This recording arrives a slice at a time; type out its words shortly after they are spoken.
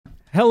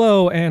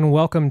Hello and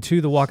welcome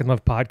to the Walk in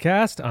Love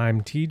podcast. I'm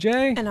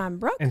TJ. And I'm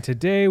Brooke. And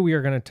today we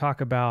are going to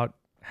talk about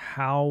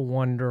how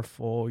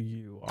wonderful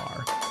you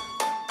are.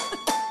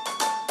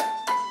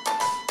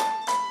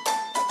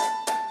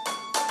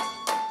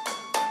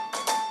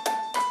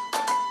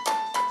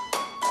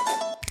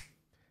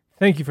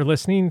 Thank you for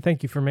listening.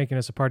 Thank you for making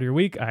us a part of your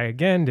week. I,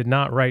 again, did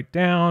not write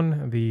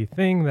down the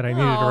thing that I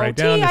needed to write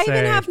down to I say.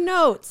 even have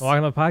notes. The Walk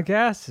in Love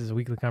podcast is a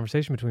weekly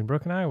conversation between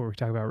Brooke and I where we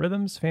talk about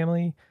rhythms,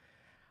 family,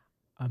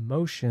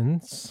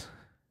 emotions,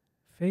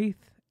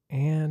 faith,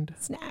 and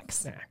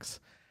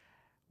snacks.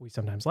 We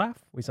sometimes laugh,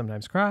 we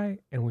sometimes cry,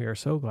 and we are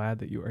so glad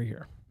that you are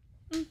here.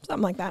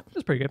 Something like that.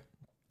 It's pretty good.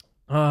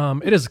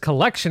 It is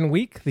collection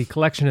week. The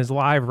collection is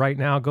live right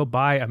now. Go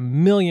buy $1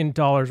 million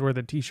worth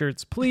of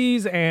t-shirts,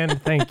 please,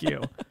 and thank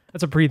you.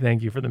 That's a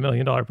pre-thank you for the $1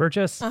 million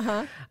purchase.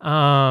 Uh-huh.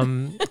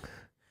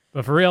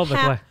 But for real,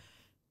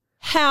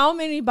 how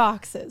many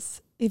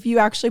boxes if you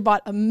actually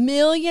bought $1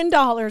 million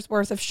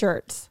worth of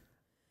shirts?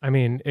 I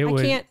mean,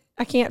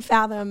 I can't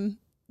fathom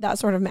that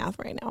sort of math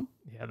right now.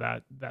 Yeah,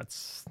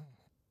 that's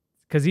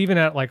because even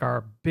at like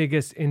our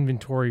biggest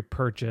inventory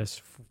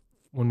purchase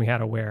when we had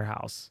a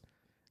warehouse,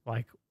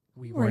 like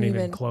we weren't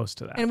even close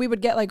to that. And we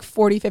would get like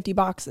 40, 50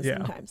 boxes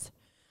sometimes.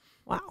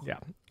 Wow. Yeah.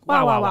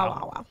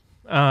 Wow.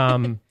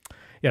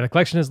 Yeah, the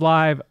collection is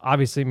live.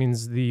 Obviously, it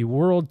means the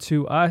world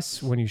to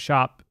us when you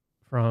shop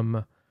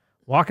from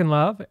Walk in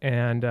Love.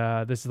 And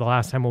this is the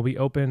last time we'll be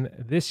open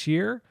this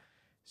year.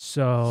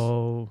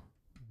 So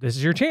this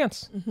is your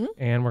chance. Mm-hmm.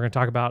 And we're going to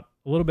talk about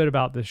a little bit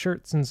about the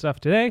shirts and stuff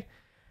today.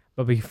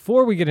 But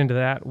before we get into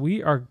that,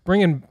 we are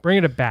bringing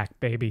it back,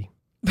 baby.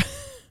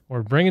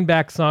 We're bringing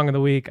back Song of the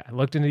Week. I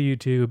looked into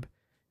YouTube.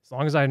 As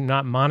long as I'm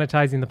not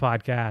monetizing the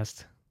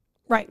podcast,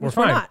 right? We're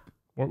fine.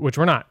 Which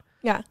we're not.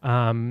 Yeah.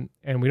 And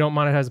we don't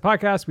monetize the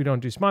podcast. We don't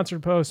do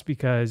sponsored posts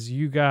because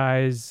you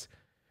guys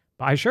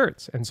buy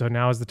shirts. And so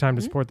now is the time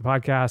to support the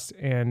podcast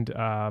and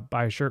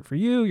buy a shirt for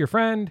you, your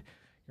friend,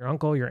 your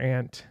uncle, your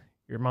aunt,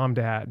 your mom,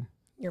 dad,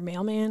 your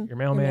mailman,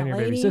 your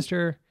baby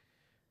sister,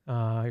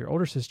 your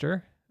older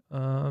sister,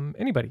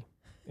 anybody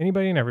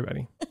and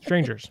everybody,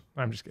 strangers.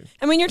 I'm just kidding.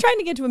 I mean, you're trying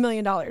to get to $1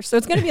 million, so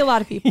it's going to be a lot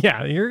of people.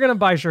 Yeah, you're going to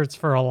buy shirts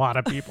for a lot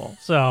of people.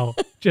 So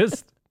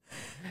just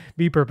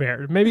be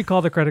prepared. Maybe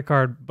call the credit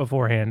card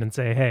beforehand and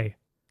say, hey,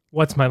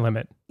 what's my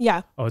limit?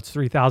 Yeah. Oh, it's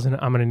 3,000.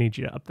 I'm going to need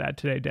you to up that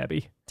today,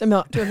 Debbie. To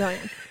 $1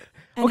 million.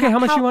 Okay, how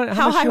much you want?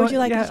 How high would you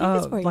like to keep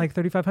this for you? Like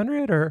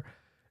 3,500 or?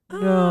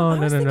 No.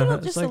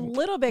 Just like, a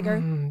little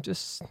bigger.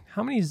 Just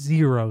how many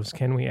zeros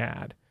can we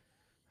add?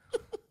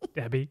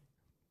 Debbie.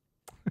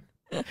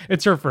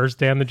 It's her first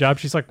day on the job.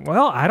 She's like,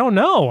 well, I don't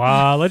know.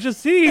 Let's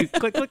just see.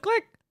 Click, click,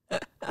 click.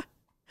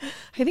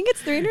 I think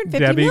it's 350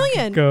 Debbie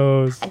million.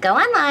 Goes. I go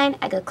online.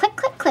 I go click,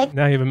 click, click.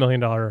 Now you have $1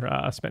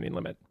 million spending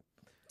limit.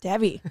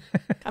 Debbie,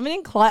 coming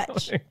in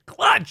clutch.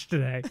 Clutch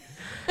today.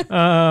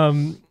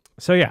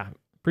 So yeah,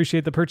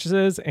 appreciate the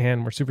purchases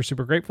and we're super,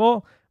 super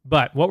grateful.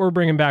 But what we're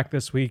bringing back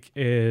this week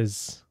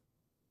is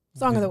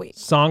Song of the Week.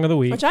 Song of the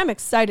Week. Which I'm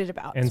excited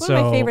about. And it's one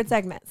of my favorite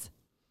segments.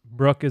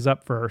 Brooke is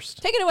up first.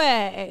 Take it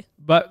away.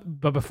 But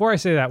before I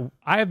say that,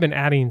 I have been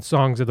adding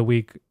songs of the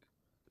week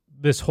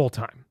this whole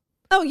time.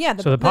 Oh yeah,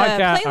 so the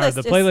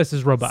playlist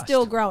is robust,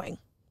 still growing.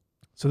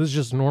 So this is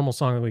just a normal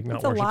song of the week,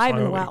 not worship alive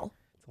song and well.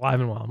 It's alive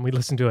and well, and we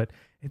listen to it.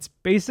 It's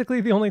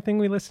basically the only thing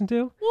we listen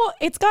to. Well,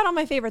 it's got all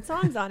my favorite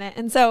songs on it,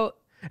 and so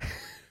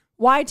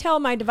why tell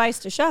my device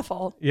to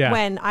shuffle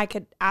when I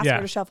could ask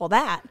her to shuffle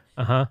that,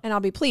 and I'll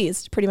be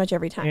pleased pretty much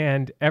every time.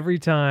 And every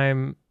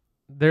time.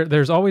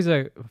 There's always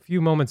a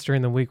few moments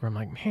during the week where I'm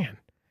like, man,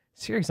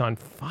 Siri's on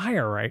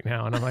fire right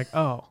now. And I'm like,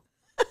 oh,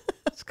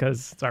 it's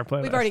because it's our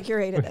playlist. We've already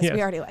curated this. Yes.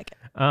 We already like it.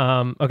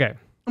 Okay.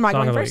 Am I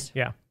going first?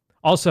 Yeah.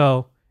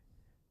 Also,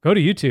 go to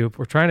YouTube.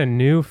 We're trying a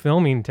new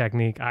filming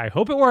technique. I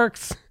hope it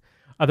works.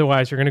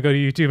 Otherwise, you're going to go to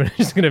YouTube and it's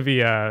just going to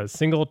be a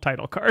single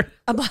title card.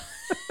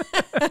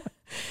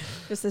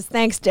 Just says,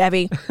 thanks,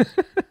 Debbie.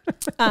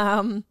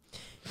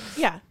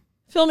 Yeah.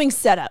 Filming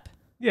setup.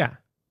 Yeah.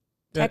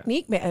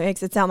 Technique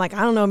makes it sound like,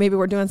 I don't know, maybe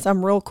we're doing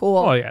some real cool.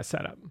 Oh, yeah,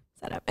 setup.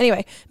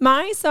 Anyway,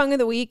 my song of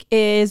the week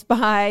is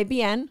by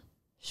Bien.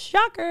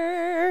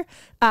 Shocker.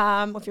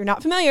 If you're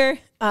not familiar,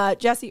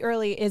 Jesse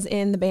Early is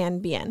in the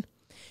band Bien.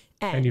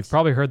 And you've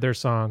probably heard their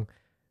song,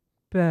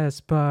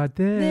 Best Part,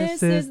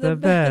 This is the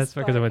Best,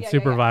 because it went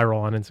super viral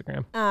on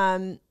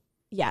Instagram.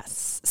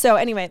 Yes. So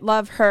anyway,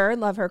 love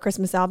her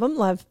Christmas album,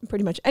 love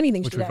pretty much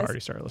anything she does. Which we've already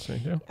started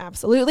listening to.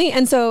 Absolutely.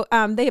 And so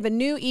they have a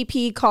new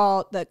EP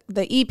called, the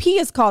EP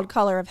is called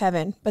Color of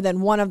Heaven, but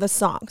then one of the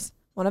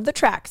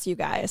tracks, you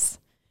guys,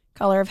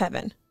 Color of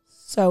Heaven.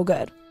 So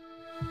good.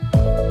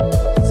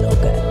 So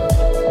good.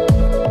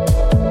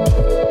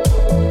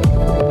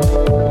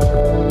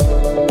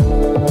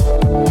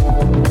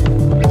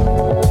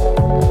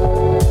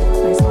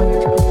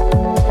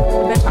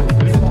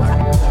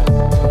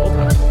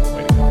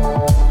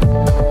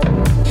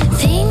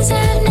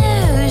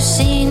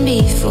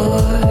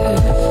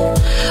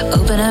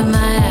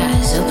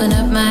 Open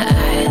up my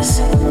eyes.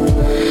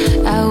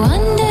 I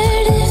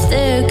wondered if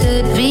there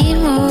could be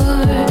more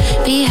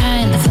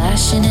behind the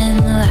flash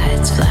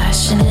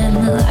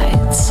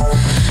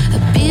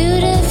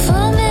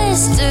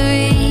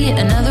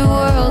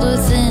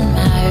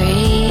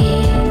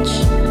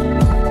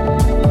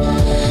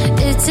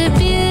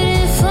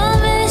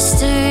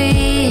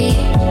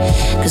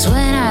 'Cause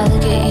when I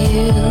look at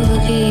you,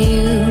 look at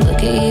you,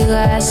 look at you,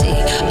 I see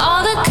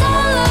all the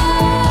color of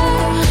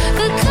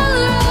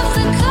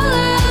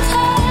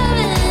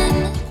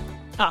heaven.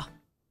 Oh,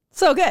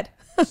 so good.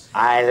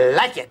 I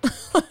like it.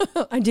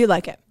 I do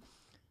like it.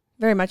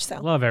 Very much so.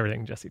 Love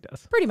everything Jesse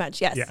does. Pretty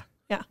much, yes. Yeah.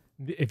 Yeah.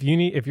 If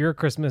you're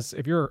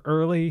an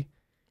early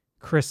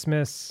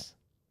Christmas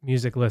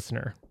music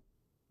listener,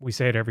 we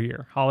say it every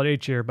year. Holiday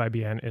Cheer by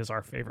Bien is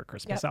our favorite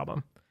Christmas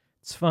album.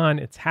 It's fun,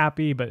 it's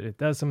happy, but it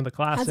does some of the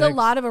classics. Has a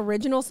lot of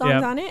original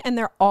songs on it, and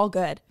they're all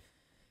good.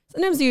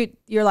 Sometimes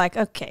you're like,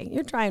 okay,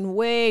 you're trying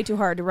way too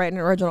hard to write an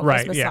original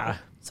Christmas song,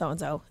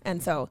 so-and-so.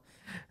 And so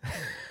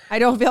I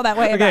don't feel that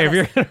way about if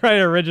you're going to write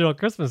an original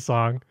Christmas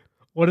song,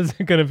 what is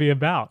it going to be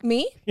about?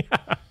 Me?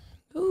 Yeah.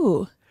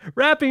 Ooh.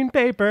 Wrapping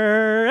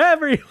paper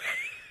everywhere.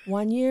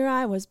 One year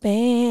I was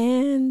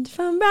banned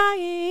from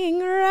buying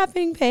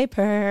wrapping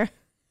paper.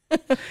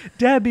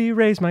 Debbie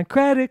raised my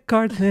credit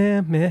card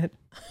limit.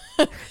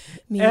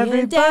 Me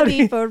and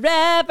Debbie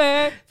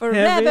forever.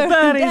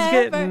 Everybody's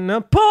ever. getting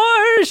a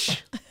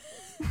Porsche.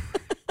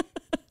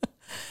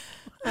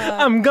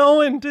 I'm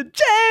going to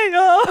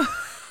jail.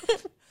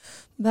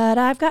 But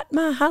I've got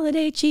my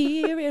holiday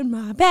cheer in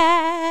my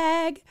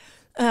bag.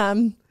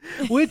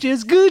 Which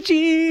is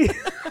Gucci.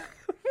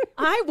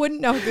 I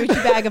wouldn't know a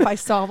Gucci bag if I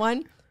saw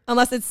one,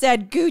 unless it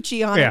said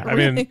Gucci on it. Yeah, I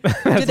mean, Do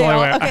that's they the only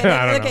all? way. I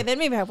don't know. Then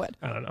maybe I would.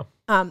 I don't know.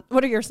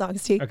 What are your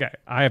songs, T? Okay,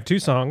 I have two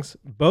songs.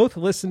 Both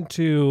listened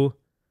to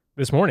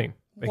this morning.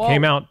 They Whoa.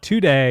 came out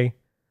today.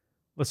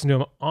 Listened to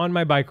them on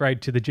my bike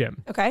ride to the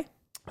gym. Okay.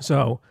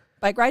 So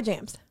Bike ride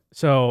jams.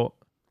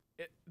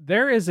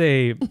 There's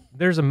a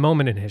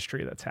moment in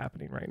history that's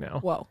happening right now.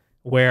 Whoa.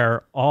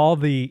 Where all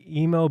the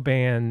emo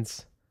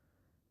bands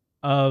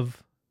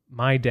of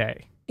my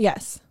day,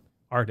 Yes.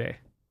 our day,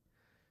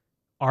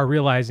 are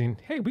realizing,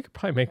 hey, we could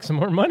probably make some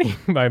more money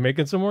by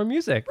making some more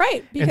music.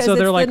 Right. Because And so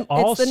they're like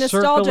all it's the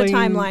nostalgia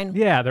circling, timeline.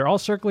 Yeah, they're all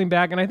circling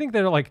back. And I think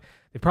they're like,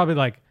 they've probably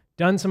like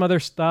done some other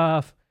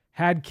stuff,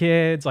 had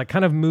kids, like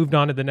kind of moved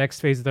on to the next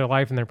phase of their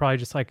life. And they're probably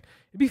just like,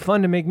 it'd be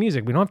fun to make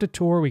music. We don't have to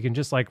tour. We can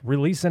just like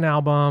release an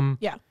album.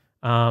 Yeah.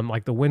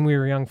 Like the When We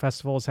Were Young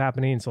festival is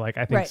happening. So like,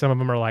 I think some of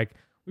them are like,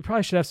 we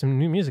probably should have some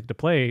new music to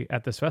play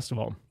at this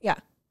festival. Yeah.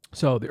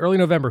 So the Early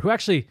November, who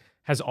actually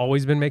has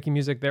always been making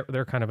music,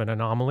 they're kind of an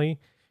anomaly.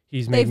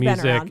 He's They've made been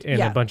music around,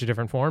 in a bunch of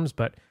different forms,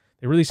 but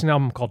they released an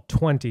album called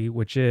 20,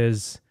 which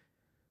is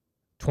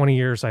 20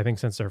 years, I think,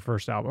 since their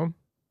first album,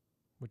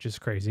 which is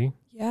crazy.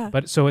 Yeah.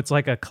 But so it's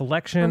like a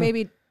collection. Or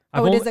maybe,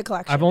 it is a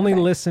collection. I've only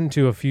Okay. listened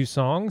to a few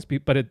songs,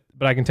 but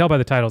I can tell by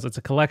the titles, it's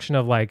a collection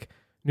of like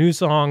new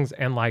songs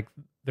and like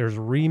there's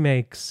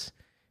remakes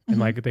and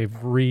like they've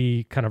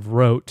kind of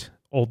wrote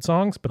old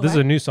songs, but this is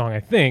a new song, I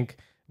think.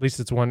 At least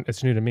it's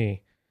new to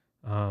me.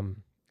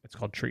 It's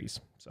called Trees.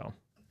 So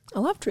I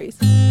love trees.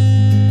 I've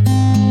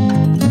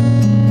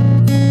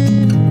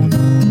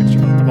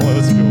only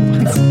listened to it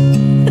once.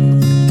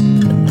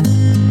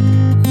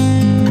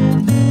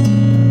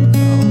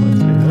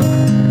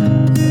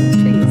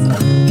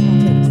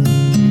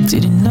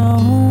 Didn't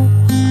know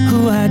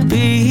who I'd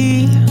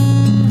be,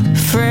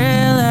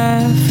 frail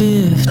at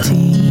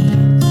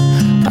 15.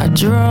 I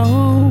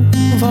drove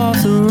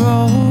off the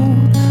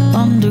road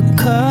under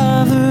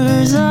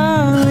covers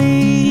of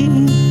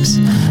leaves.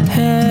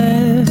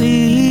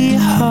 Heavy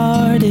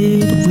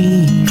hearted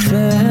we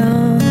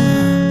fell.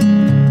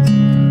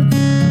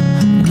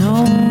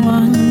 No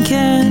one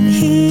can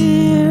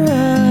hear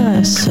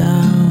a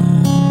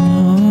sound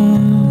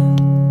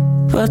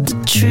but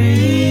the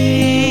trees.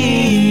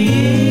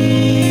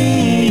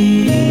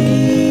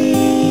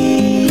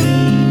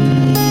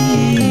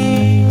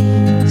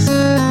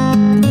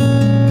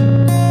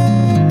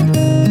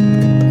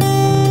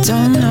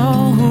 Don't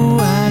know who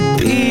I'd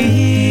be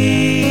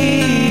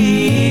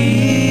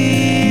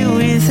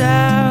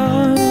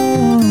without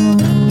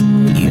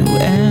you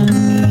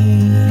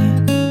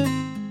and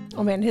me.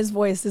 Oh man, his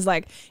voice is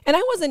like, and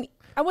I wasn't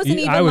I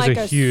even was like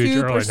a a huge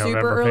super early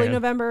November early fan.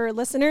 November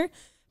listener,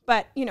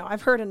 but you know,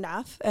 I've heard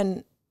enough,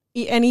 and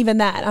even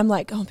that, I'm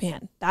like, oh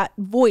man, that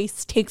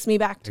voice takes me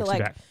back to Takes you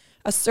like back.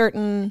 a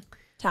certain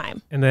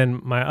time. And then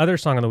my other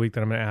song of the week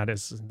that I'm going to add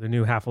is the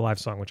new Half Alive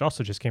song, which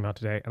also just came out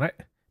today. And I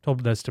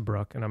told this to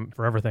Brooke, and I'm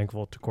forever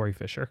thankful to Corey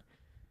Fisher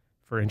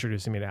for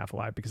introducing me to Half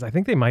Alive because I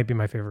think they might be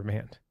my favorite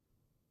band.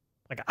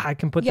 Like I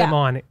can put them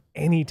on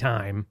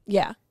anytime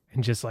Yeah.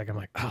 and just like, I'm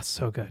like, oh,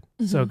 so good.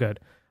 So good.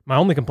 My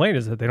only complaint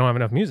is that they don't have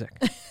enough music.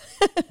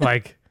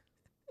 Like,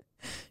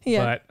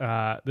 Yeah.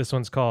 but this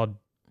one's called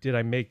Did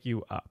I Make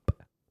You Up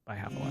by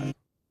Half Alive.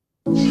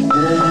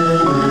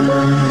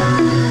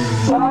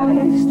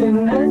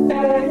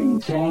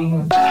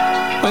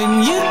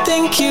 When you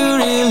think you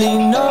really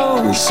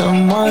know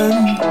someone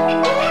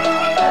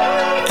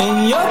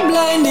and you're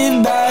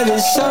blinded by the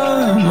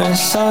summer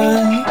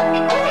sun,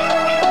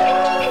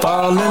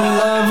 fall in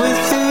love with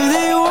who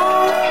they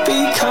won't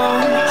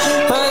become.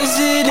 Was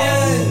it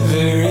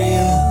ever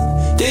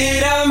real?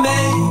 Did I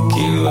make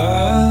you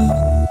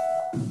up?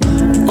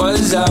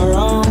 Was I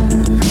wrong?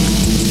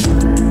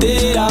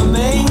 Did I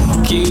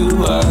make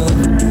you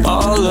up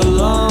all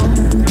along?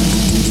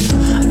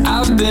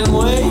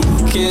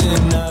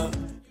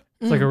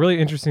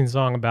 really interesting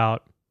song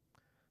about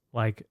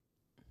like,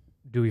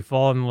 do we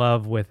fall in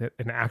love with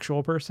an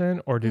actual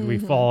person, or did we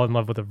fall in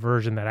love with a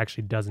version that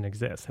actually doesn't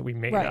exist that we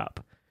made Right.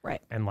 up?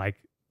 Right. And like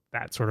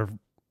that sort of,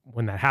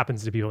 when that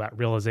happens to people, that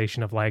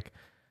realization of like,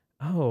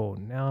 oh,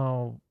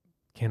 now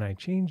can I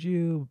change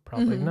you?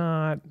 Probably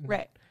not.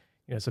 Right.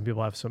 You know, some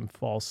people have some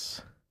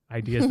false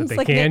ideas that It's they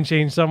like can Nick-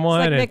 change It's someone.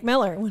 like and- Nick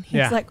Miller when he's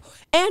Yeah. like,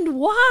 and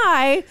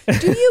why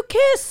do you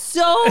kiss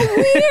so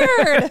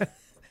weird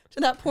to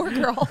that poor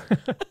girl?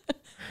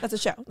 That's a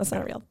show. That's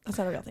not a real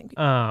thing.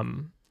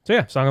 People. So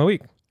yeah, song of the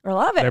week. I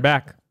love They're it.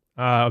 back.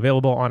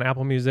 Available on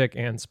Apple Music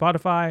and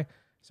Spotify.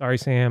 Sorry,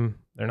 Sam.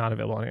 They're not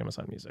available on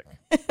Amazon Music.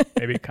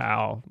 Maybe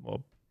Kyle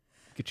will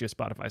get you a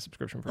Spotify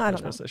subscription for I don't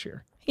Christmas know. this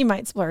year. He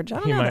might splurge. I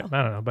don't He know. might. though.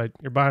 I don't know, but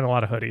you're buying a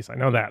lot of hoodies. I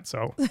know that.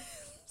 So,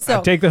 So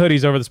I'd take the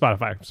hoodies over the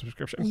Spotify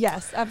subscription.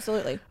 yes,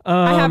 absolutely.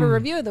 I have a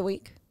review of the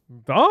week.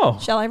 Oh,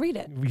 Shall I read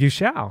it? you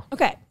shall.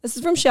 Okay. This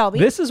is from Shelby.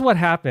 This is what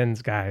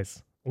happens,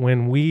 guys,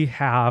 when we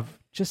have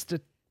just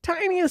a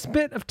tiniest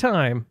bit of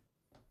time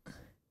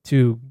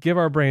to give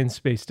our brains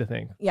space to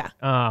think. yeah.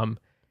 and-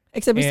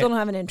 Except we still don't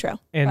have an intro.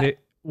 And but it,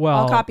 well,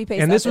 I'll copy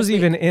paste and that this was this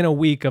even in a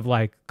week of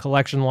like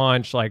collection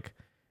launch, like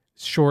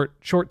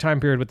short time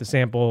period with the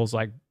samples.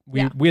 Like we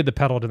had the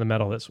pedal to the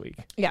metal this week.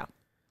 yeah.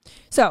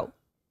 So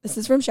this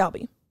is from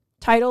Shelby.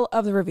 Title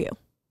of the review: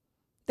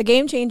 The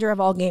Game Changer of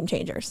All Game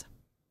Changers.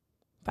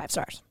 5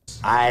 stars.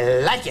 I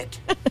like it.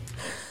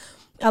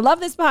 I love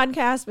this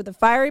podcast with the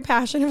fiery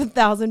passion of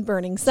 1,000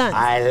 burning suns.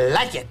 I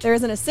like it. There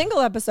isn't a single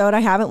episode I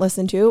haven't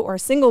listened to or a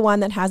single one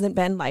that hasn't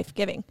been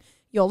life-giving.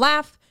 You'll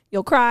laugh,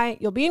 you'll cry,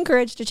 you'll be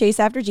encouraged to chase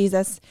after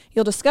Jesus,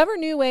 you'll discover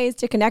new ways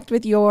to connect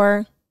with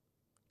your...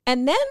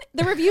 And then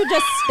the review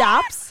just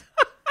stops.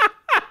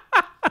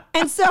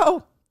 And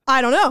so,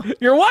 I don't know.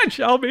 You're what,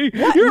 Shelby?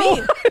 What You're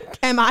me? what?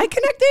 Am I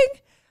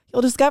connecting?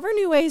 You'll discover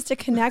new ways to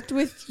connect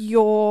with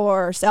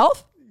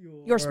yourself,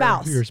 your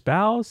spouse. Your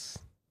spouse,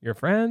 your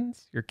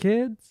friends, your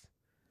kids,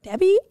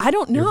 Debbie? I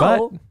don't know. your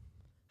butt,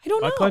 I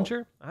don't butt know.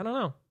 clencher. I don't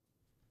know.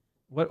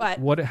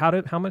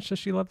 But- How much does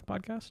she love the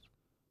podcast?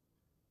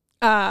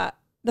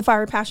 The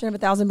fiery passion of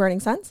 1,000 burning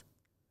suns.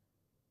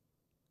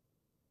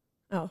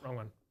 Oh, Wrong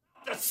one.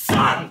 The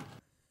sun!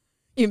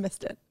 you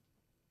missed it.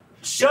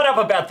 Shut up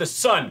about the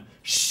sun!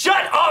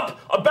 Shut up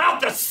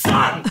about the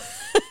sun!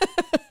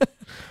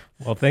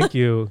 Well, thank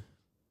you,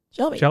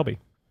 Shelby. Shelby.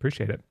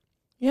 Appreciate it.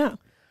 Yeah.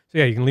 So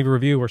yeah, you can leave a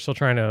review. We're still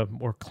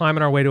we're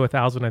climbing our way to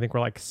 1,000. I think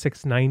we're like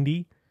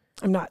 690.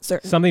 I'm not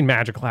certain. Something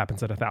magical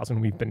happens at 1,000.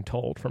 We've been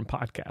told from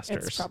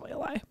podcasters. It's probably a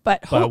lie,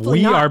 but but hopefully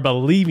we not. are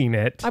believing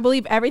it. I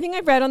believe everything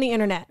I've read on the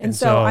internet, and And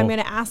so so- I'm going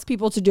to ask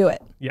people to do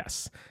it.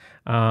 Yes.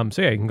 So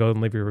yeah, you can go and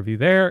leave your review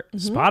there.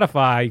 Mm-hmm.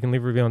 Spotify, you can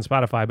leave a review on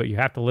Spotify, but you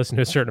have to listen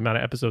to a certain amount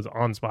of episodes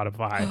on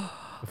Spotify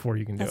before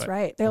you can do That's it.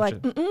 right. They're Which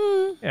like, is-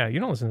 mm-mm. yeah, you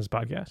don't listen to this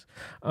podcast.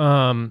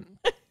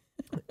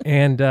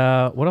 And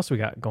what else we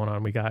got going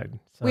on? We got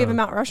We have a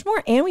Mount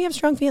Rushmore, and we have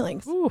strong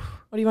feelings. Ooh,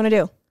 What do you want to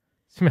do?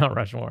 Mount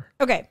Rushmore.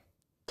 Okay.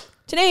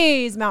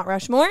 Today's Mount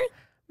Rushmore.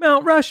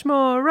 Mount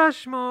Rushmore,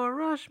 Rushmore,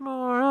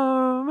 Rushmore,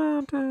 oh,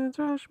 mountains,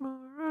 Rushmore,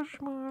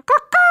 Rushmore.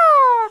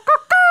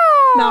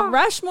 Mount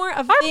Rushmore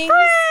of things.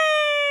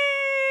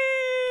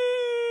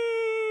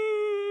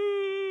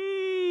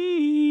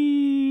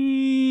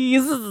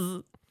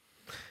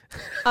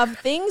 Of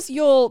things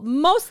you'll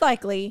most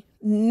likely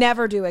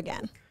never do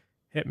again.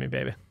 Hit me,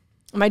 baby.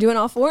 Am I doing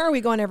all 4 or are we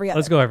going every other?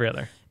 Let's go every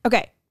other.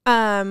 Okay.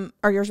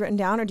 Are yours written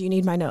down or do you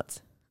need my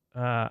notes?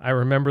 I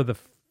remember the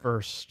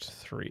first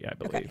 3, I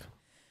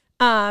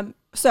believe.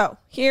 So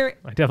here,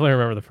 I definitely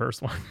remember the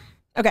first one.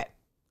 okay.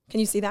 Can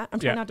you see that? I'm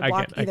trying Yeah, not to I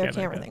block can, I either can,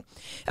 I camera can. thing.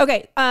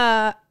 Okay.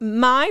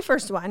 My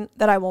first one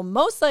that I will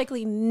most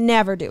likely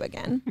never do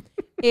again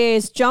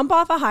is jump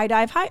off a high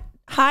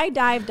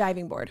dive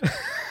diving board.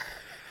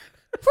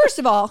 First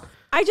of all,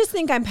 I just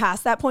think I'm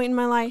past that point in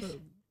my life.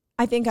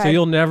 I think So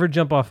you'll never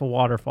jump off a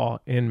waterfall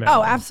in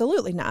Maryland. Oh,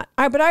 absolutely not.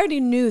 But I already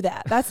knew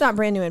that. That's not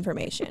brand new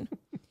information.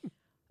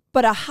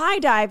 But a high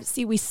dive,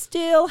 see, we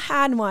still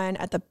had one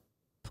at the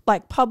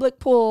public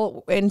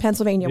pool in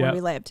Pennsylvania where Yep.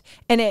 we lived.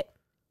 And it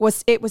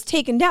was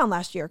taken down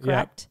last year,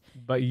 correct?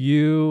 But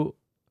you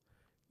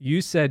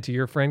said to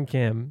your friend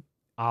Kim,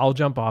 I'll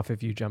jump off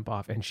if you jump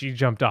off. And she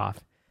jumped off.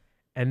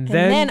 And And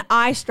then then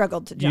I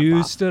struggled to jump you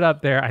off. stood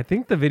up there. I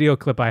think the video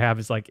clip I have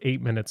is like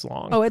 8 minutes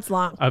long. Oh, it's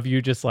long. Of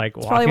you just like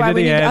That's probably walking why to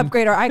we the need to end.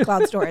 upgrade our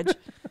iCloud storage.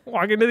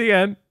 Walking to the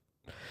end.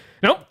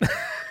 Nope.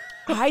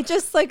 I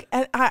just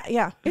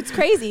yeah, it's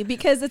crazy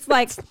because it's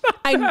like,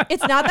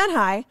 it's not that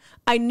high.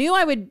 I knew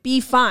I would be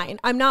fine.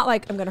 I'm not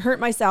like, I'm going to hurt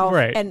myself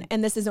Right.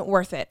 and this isn't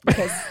worth it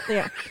because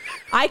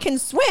I can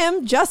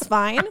swim just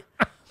fine.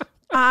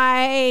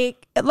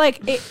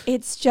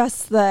 It's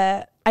just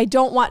I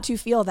don't want to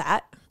feel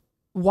that.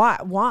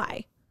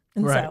 Why?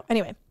 And Right. so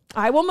anyway,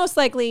 I will most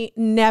likely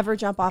never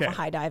jump off a Okay.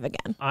 high dive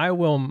again. I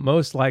will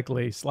most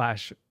likely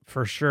 /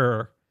 for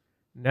sure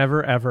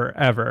never, ever,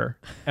 ever,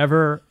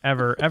 ever,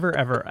 ever, ever,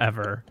 ever,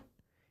 ever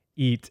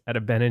eat at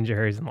a Ben &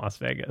 Jerry's in Las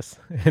Vegas.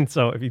 And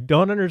so if you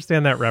don't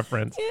understand that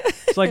reference,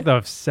 it's like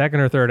the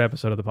second or third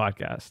episode of the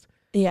podcast.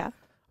 Yeah.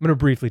 I'm going to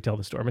briefly tell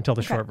the story. I'm going to tell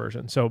the short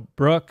version. So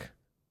Brooke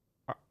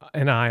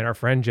and I and our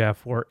friend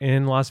Jeff were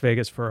in Las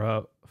Vegas for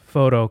a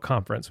photo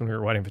conference when we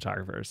were wedding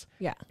photographers.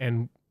 Yeah.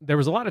 And there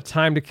was a lot of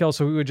time to kill.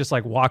 So we would just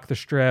like walk the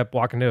strip,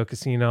 walk into a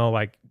casino,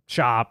 like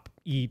shop,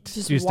 eat,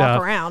 Just do walk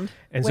stuff. around,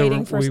 And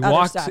waiting so for we other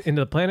walked stuff.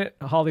 into the Planet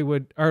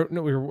Hollywood, or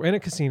no, we were in a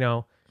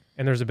casino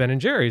and there's a Ben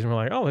and Jerry's and we're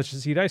like, oh, let's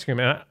just eat ice cream.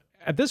 And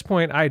at this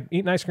point, I'd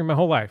eaten ice cream my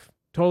whole life.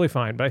 Totally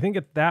fine. But I think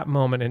at that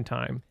moment in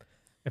time,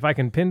 if I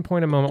can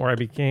pinpoint a moment where I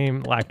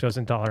became lactose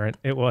intolerant,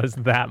 it was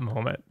that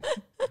moment.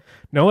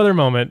 No other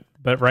moment,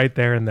 but right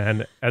there and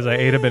then as I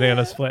ate a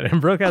banana split. And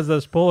Brooke has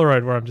this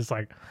Polaroid where I'm just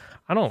like,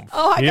 I don't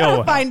Oh, I feel gotta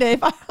well. find it.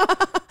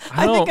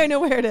 I think I know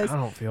where it is. I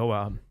don't feel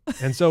well.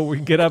 And so we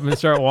get up and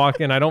start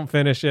walking. I don't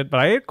finish it, but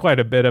I ate quite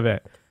a bit of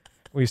it.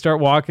 We start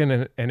walking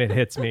and it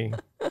hits me.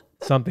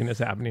 Something is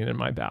happening in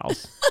my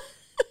bowels.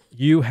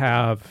 You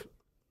have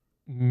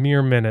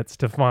mere minutes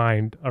to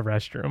find a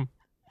restroom.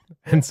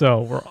 And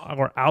so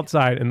we're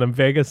outside in the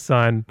Vegas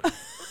sun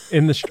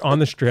on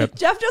the strip.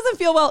 Jeff doesn't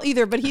feel well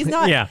either, but he's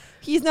not. Yeah.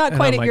 He's not And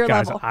quite I'm at like, your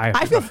guys, level. I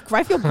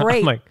I feel great.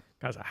 I'm like,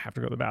 guys, I have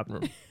to go to the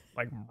bathroom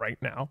like right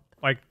now.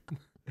 Like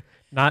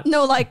not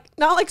No,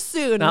 not like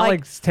soon. not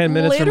like 10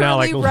 minutes from now,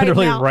 like literally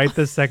literally right right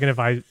this second. If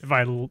I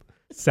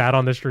sat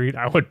on the street,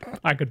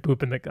 I could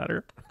poop in the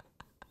gutter.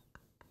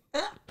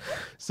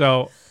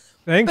 So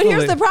But thankfully,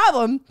 here's the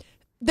problem.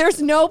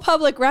 There's no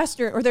public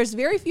restroom, or there's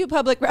very few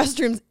public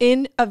restrooms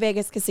in a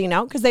Vegas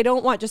casino because they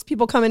don't want just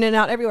people coming in and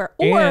out everywhere.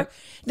 Or And-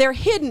 they're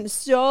hidden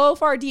so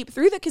far deep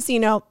through the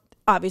casino.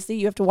 Obviously,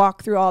 you have to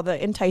walk through all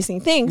the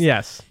enticing things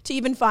yes. to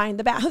even find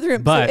the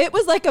bathroom. But- so it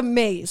was like a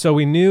maze. So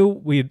we knew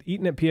we'd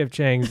eaten at P.F.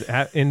 Chang's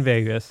in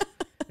Vegas,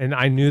 and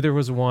I knew there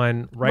was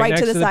one right Right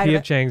next to to the the side of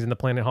P.F. it. Chang's in the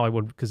Planet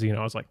Hollywood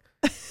Casino. I was like,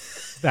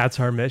 that's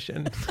our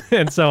mission.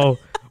 And so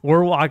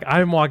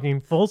I'm walking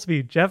full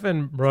speed. Jeff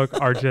and Brooke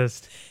are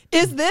just,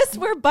 Is this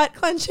where butt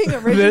clenching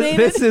originated?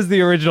 this is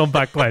the original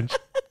butt clench.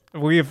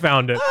 We have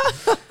found it.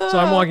 So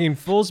I'm walking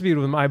full speed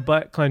with my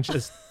butt clenched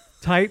as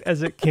tight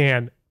as it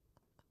can.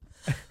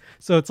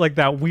 So it's like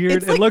that weird,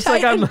 It's like it looks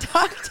like tight I'm, and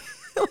tucked.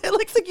 It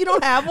looks like you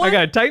don't have one. I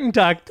got tight and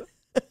tucked,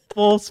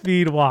 full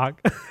speed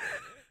walk.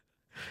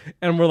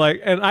 And we're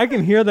like, and I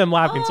can hear them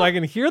laughing. So I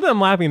can hear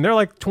them laughing. They're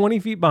like 20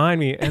 feet behind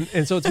me.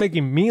 And so it's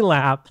making me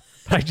laugh.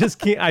 But I just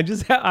can't,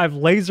 I have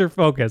laser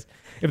focus.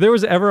 If there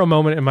was ever a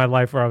moment in my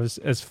life where I was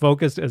as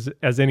focused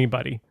as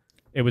anybody,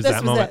 it was This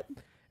that was moment. it.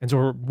 And so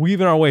we're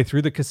weaving our way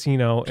through the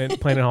casino in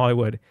Planet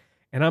Hollywood.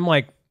 And I'm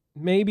like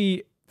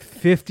maybe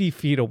 50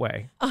 feet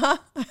away.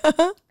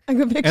 I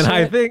can picture And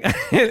I it. think,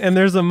 and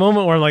there's a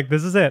moment where I'm like,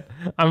 this is it.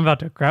 I'm about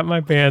to crap my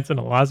pants in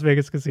a Las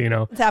Vegas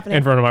casino It's happening.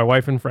 in front of my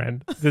wife and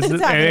friend. This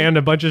is happening. and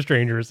a bunch of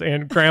strangers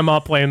and grandma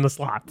playing the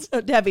slots.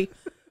 Oh, Debbie.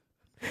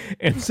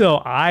 And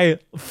so I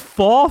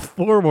fall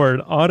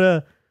forward on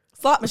a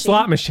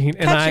Slot machine.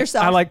 and Catch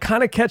yourself. I like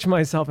kind of catch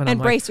myself and I'm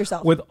like, brace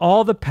yourself. With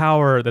all the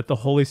power that the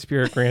Holy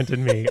Spirit granted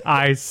me,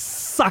 I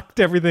sucked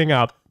everything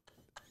up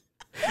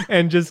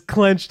and just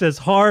clenched as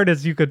hard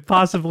as you could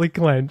possibly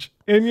clench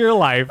in your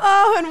life.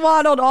 Oh, and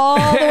waddled all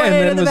the And way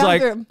then to the was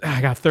like, bathroom.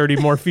 I got 30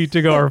 more feet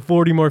to go or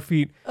 40 more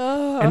feet.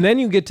 And then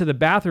you get to the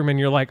bathroom and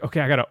you're like, okay,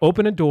 I got to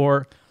open a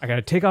door. I got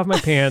to take off my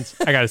pants.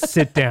 I got to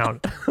sit down.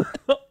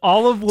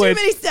 all of Too which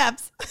many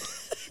steps.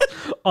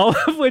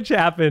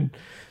 happened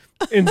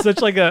in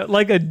such like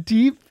a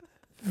deep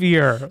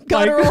fear.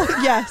 Guttural.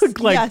 Yes.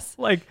 like, yes.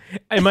 like,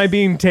 am I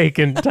being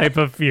taken type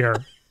of fear?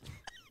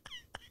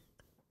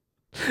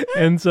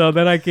 And so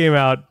then I came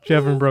out.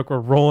 Jeff and Brooke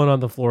were rolling on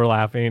the floor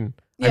laughing.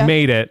 Yeah. I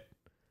made it,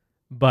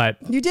 but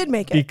You did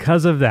make it.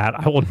 because of that,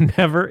 I will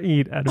never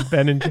eat at a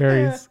Ben and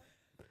Jerry's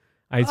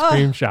ice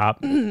cream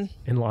shop in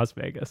Las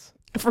Vegas.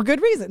 For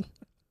good reason.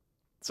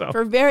 So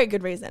For very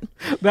good reason.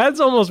 that's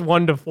almost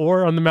 1 to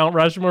 4 on the Mount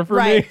Rushmore for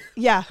Right. me.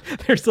 Yeah.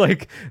 There's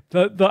like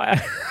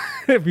the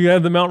if you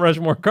have the Mount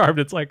Rushmore carved,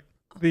 it's like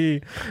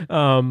the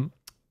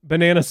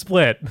banana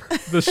split,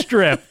 the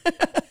strip,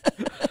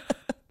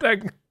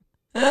 the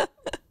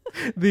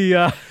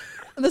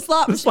The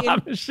slot machine.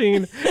 slot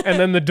machine, and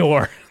then the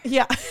door.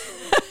 Yeah.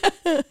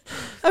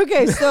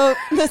 Okay, so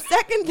the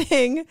second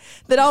thing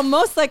that I'll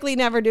most likely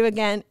never do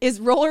again is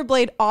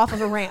rollerblade off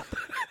of a ramp.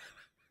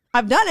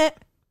 I've done it.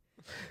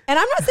 And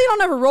I'm not saying I'll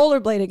never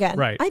rollerblade again.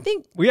 Right. I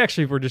think We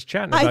actually were just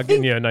chatting I about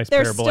getting think you a nice pair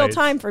there's of still blades.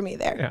 time for me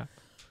there. Yeah.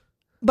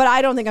 But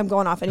I don't think I'm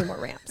going off any more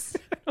ramps.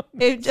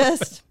 It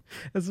just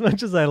As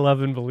much as I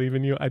love and believe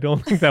in you, I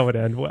don't think that would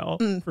end well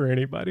for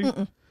anybody.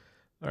 All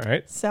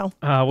right. so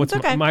What's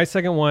It's okay. my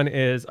second one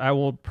is I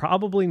will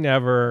probably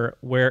never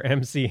wear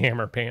MC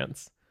Hammer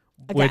pants,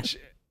 Again. which,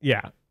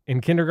 yeah,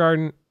 in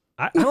kindergarten,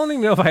 I don't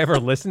even know if I ever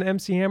listened to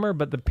MC Hammer,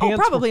 but the pants,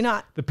 probably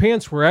not. The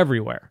pants were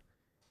everywhere.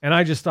 And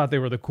I just thought they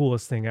were the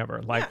coolest thing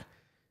ever. Like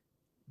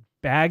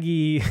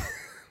baggy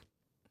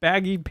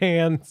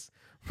pants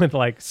with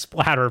like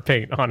splatter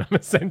paint on them,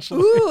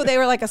 essentially. Ooh, they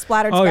were like a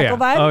splattered Oh yeah. speckle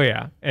vibe. Oh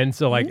yeah. And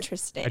so like,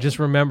 Interesting. I just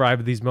remember I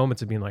have these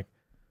moments of being like,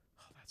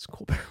 oh, that's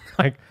cool.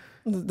 Like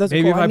Those are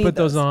maybe cool. if I need put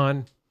those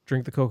on,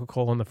 drink the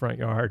Coca-Cola in the front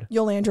yard,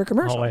 You'll land your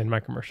commercial. I'll land my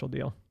commercial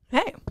deal.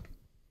 Hey.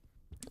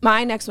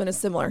 My next one is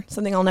similar,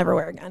 something I'll never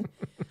wear again.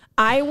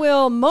 I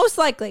will most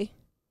likely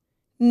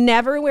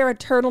never wear a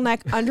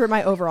turtleneck under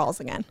my overalls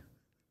again.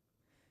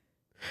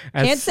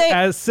 Can't say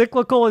as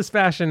cyclical as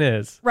fashion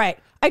is. right.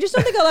 I just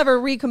don't think I'll ever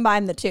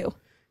recombine the two.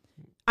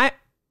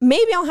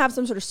 Maybe I'll have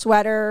some sort of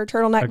sweater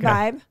turtleneck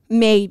vibe.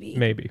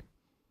 Maybe.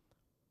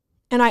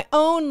 And I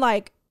own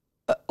like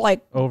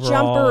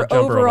jumper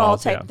overall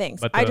type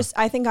things. But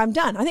I think I'm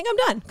done. I think I'm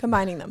done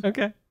combining them.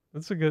 Okay.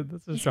 That's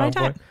a strong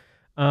point.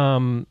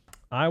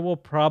 I will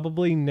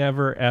probably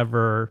never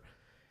ever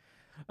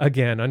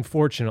again,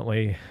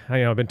 unfortunately,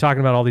 I've been talking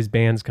about all these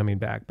bands coming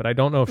back, but I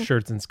don't know if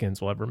Shirts and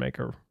Skins will ever make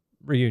a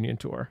reunion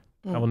tour.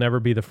 I will never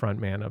be the front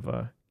man of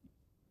a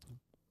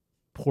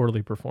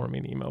poorly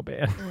performing emo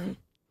band.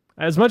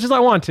 As much as I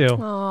want to.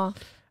 Aww.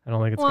 I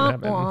don't think it's going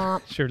to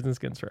happen. Shirts and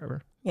Skins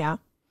forever. Yeah.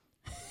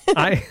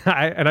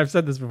 and I've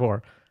said this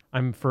before.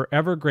 I'm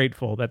forever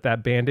grateful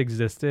that band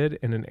existed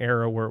in an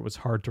era where it was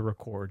hard to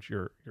record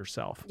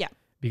yourself. Yeah.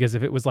 Because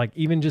if it was like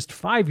even just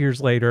 5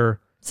 years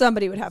later,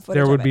 somebody would have footage.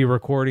 There would be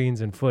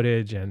recordings and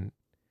footage, and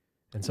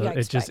so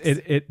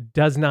it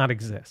does not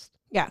exist.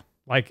 Yeah.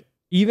 Like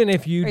even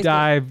if you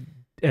dive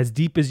as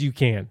deep as you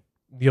can,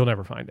 you'll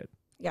never find it.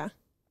 Yeah.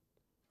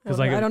 Because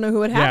I don't know who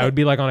would have it would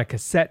be like on a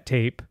cassette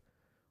tape,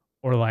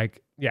 or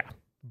like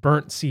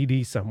burnt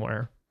CD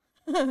somewhere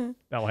that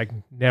like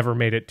never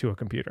made it to a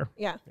computer.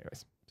 Yeah.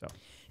 Anyways,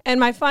 and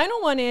my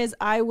final one is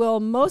I will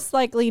most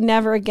likely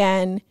never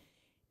again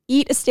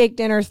eat a steak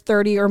dinner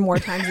 30 or more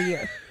times a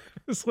year.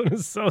 This one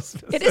is so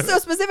specific. It is so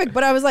specific,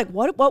 but I was like,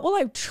 what will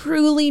I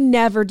truly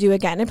never do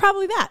again? And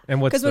probably that. And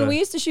what's because when we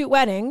used to shoot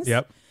weddings,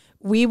 Yep.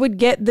 we would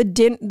get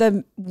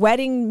the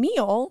wedding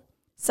meal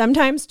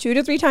sometimes 2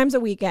 to 3 times a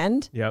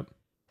weekend. Yep.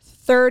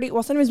 30.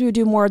 Well, sometimes we would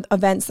do more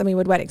events than we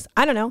would weddings.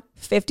 I don't know,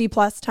 50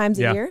 plus times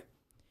a year.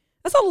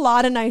 That's a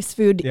lot of nice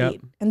food to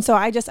eat. And so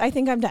I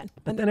think I'm done.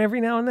 But then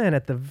every now and then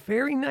at the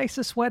very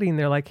nicest wedding,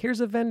 they're like,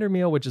 here's a vendor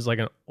meal, which is like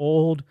an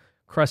old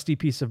crusty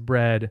piece of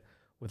bread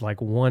with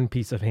like one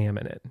piece of ham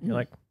in it. You're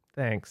like,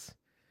 thanks.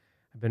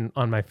 I've been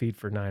on my feet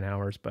for 9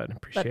 hours, but I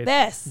appreciate it.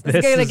 This is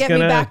going to get me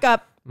back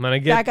up. I'm going to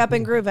get back up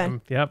and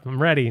grooving.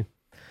 I'm ready.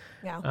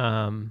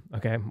 Yeah.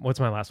 Okay. What's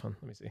my last one?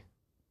 Let me see.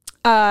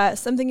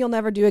 Something you'll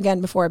never do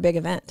again before a big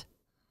event.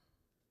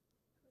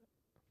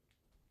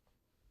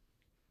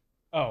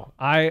 Oh,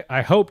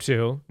 I hope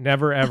to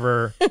never,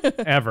 ever,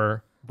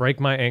 ever break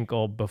my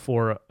ankle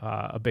before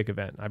a big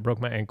event. I broke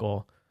my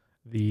ankle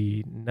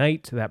the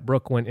night that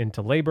Brooke went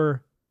into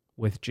labor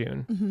with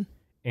June,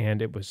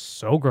 and it was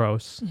so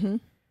gross.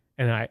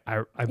 And I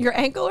your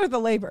ankle or the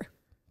labor?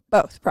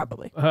 Both,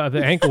 probably.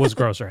 The ankle was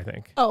grosser, I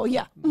think. Oh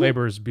yeah,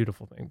 labor is a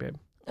beautiful thing, babe.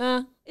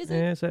 Is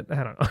it? Is it?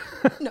 I don't know.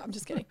 No, I'm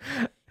just kidding.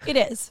 It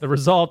is. The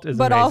result is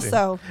but amazing.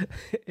 Also,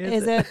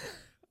 is it?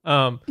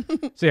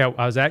 So yeah,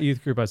 I was at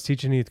youth group. I was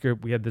teaching youth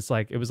group. We had this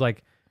it was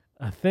like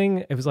a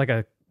thing. It was like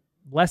a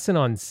lesson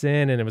on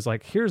sin, and it was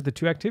like, here's the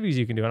 2 activities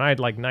you can do. And I had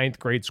like 9th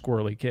grade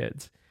squirrely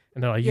kids,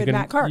 and they're like,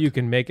 you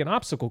can make an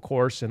obstacle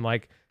course, and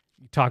like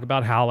you talk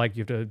about how like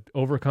you have to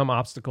overcome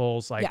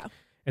obstacles, like. Yeah.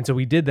 And so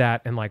we did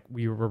that, and like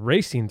we were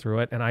racing through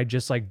it, and I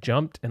just like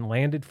jumped and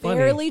landed funny.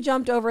 Barely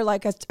jumped over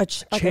like a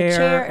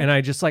chair, and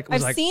I just like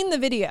I've seen the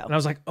video, and I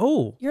was like,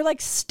 oh, you're like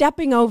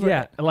stepping over.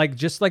 Yeah, it. like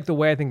just like the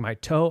way I think my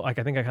toe, like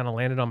I think I kind of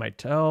landed on my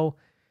toe,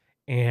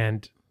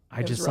 and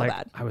I just like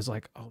bad. I was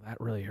like, oh,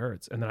 that really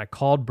hurts. And then I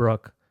called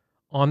Brooke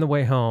on the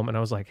way home, and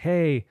I was like,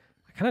 hey,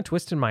 I kind of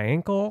twisted my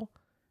ankle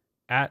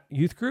at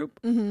youth group,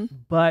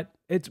 but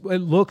it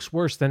looks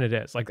worse than it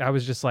is. Like I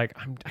was just like,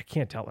 I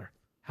can't tell her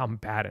how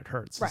bad it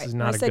hurts. Right. This is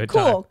not a good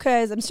time. Cool,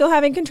 because I'm still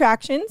having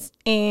contractions,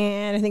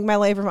 and I think my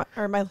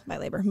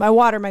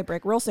water might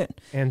break real soon.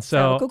 And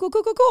so cool.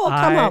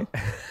 Come home.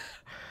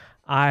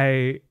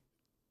 I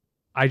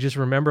just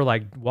remember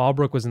like while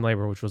Brooke was in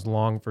labor, which was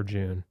long for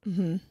June,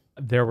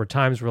 there were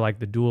times where like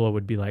the doula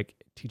would be like,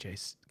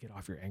 TJ, get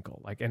off your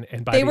ankle. Like,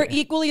 and by they were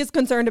equally as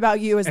concerned about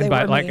you as they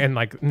were like, me. And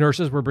like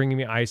nurses were bringing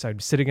me ice.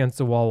 I'd sit against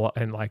the wall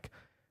and like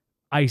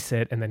ice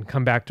it, and then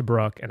come back to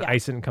Brooke and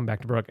ice it and come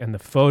back to Brooke. And the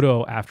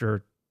photo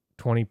after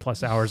 20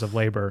 plus hours of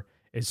labor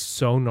is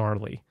so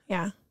gnarly.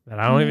 Yeah.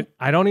 That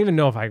I don't even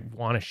know if I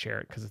want to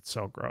share it because it's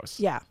so gross.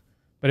 Yeah.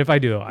 But if I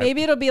do,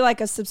 maybe it'll be like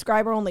a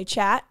subscriber only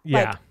chat.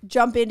 Yeah. Like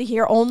jump into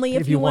here only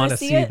if you want to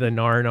see it. The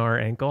nar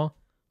ankle.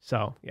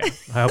 So yeah,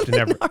 I hope to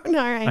never.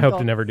 I hope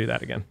to never do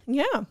that again.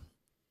 Yeah.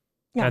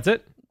 That's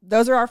it.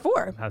 Those are our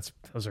 4.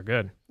 Those are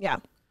good. Yeah.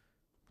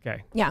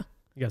 Okay. Yeah.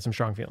 You got some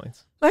strong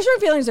feelings. My strong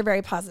feelings are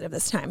very positive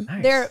this time.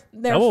 Nice.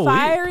 They're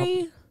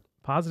fiery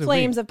positive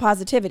flames of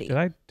positivity.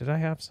 Did I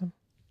have some?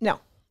 No.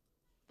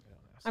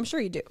 I'm sure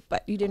you do,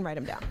 but you didn't write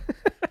them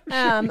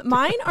down.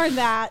 Mine are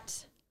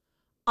that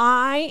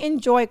I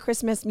enjoy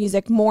Christmas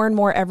music more and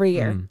more every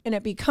year, and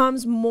it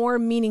becomes more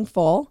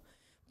meaningful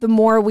the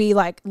more we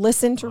like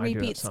listen to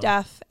repeat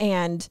stuff.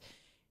 And,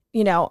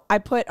 you know, I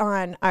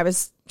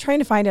was trying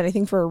to find it, I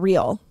think for a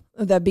reel,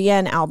 the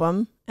Bien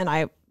album, and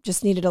I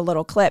just needed a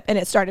little clip, and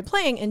it started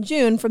playing, and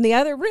June from the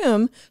other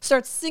room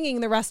starts singing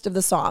the rest of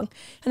the song.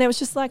 And it was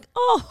just like,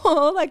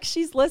 oh, like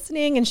she's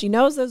listening and she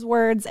knows those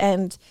words.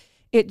 And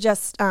it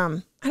just, I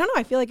don't know.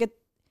 I feel like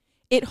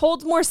it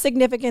holds more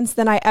significance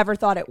than I ever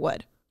thought it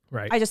would.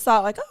 Right. I just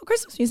thought like, oh,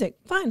 Christmas music,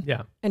 fine.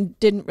 Yeah. And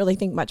didn't really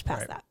think much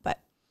past that, but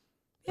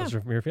yeah. Those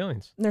are your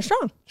feelings. And they're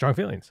strong. Strong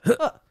feelings.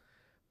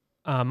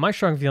 My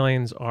strong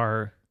feelings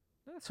are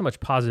not so much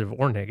positive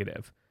or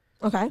negative,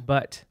 Okay.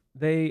 but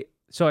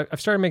so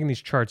I've started making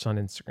these charts on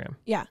Instagram.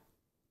 Yeah.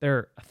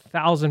 They're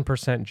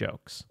 1,000%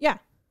 jokes. Yeah.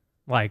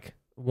 Like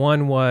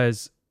one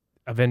was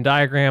a Venn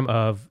diagram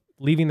of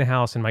leaving the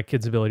house and my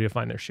kids' ability to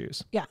find their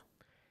shoes. Yeah.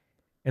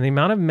 And the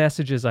amount of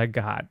messages I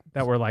got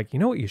that were like, you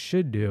know what you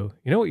should do?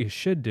 You know what you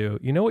should do?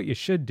 You know what you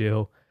should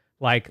do?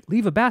 Like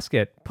leave a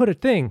basket, put a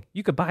thing,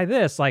 you could buy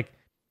this. Like,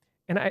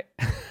 and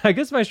I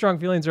guess my strong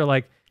feelings are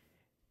like,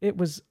 it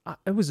was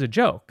a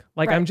joke.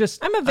 Like Right.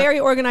 I'm a very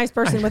organized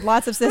person with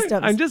lots of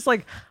systems. I'm just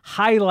like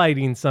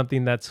highlighting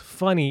something that's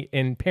funny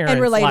in parents'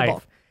 and relatable.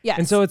 life. Yes.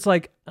 And so it's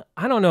like,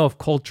 I don't know if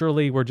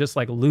culturally we're just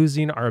like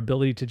losing our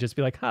ability to just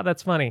be like,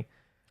 that's funny.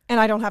 And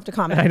I don't have to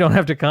comment. And I don't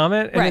have to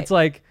comment. And Right. it's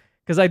like,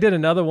 because I did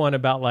another one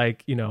about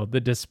like,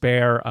 the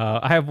despair.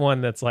 I have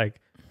one that's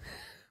like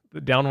the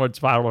downward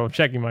spiral of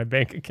checking my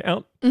bank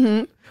account,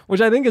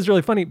 which I think is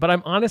really funny, but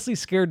I'm honestly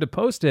scared to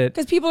post it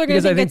Because people are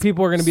going to I think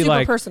people are going to be super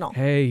like, personal.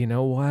 hey, you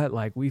know what?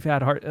 Like we've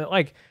had hard,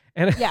 like,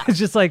 and Yeah. it's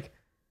just like,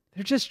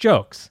 they're just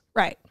jokes.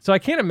 Right. So I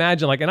can't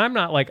imagine like, and I'm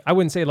not like, I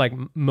wouldn't say like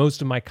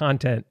most of my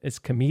content is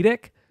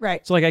comedic.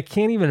 Right. So like, I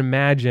can't even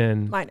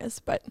imagine Mine is,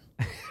 but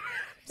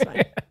it's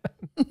fine.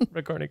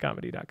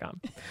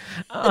 recordingcomedy.com.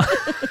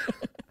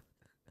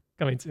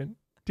 Coming soon.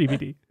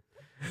 TBD.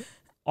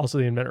 Also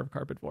the inventor of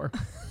carpet 4.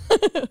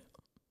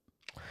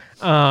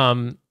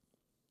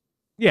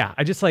 Yeah,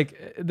 I just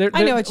like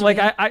I know what you like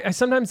mean. I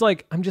sometimes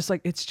like I'm just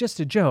like it's just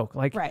a joke.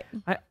 Like Right.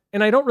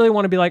 I don't really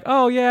want to be like,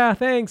 oh yeah,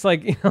 thanks.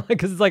 Like,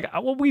 because it's like,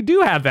 well, we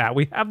do have that.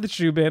 We have the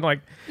shoe bin,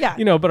 like, Yeah.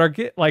 but our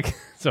kid, like,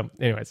 so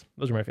anyways,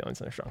 those are my feelings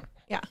and they're strong.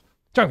 Yeah.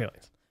 Strong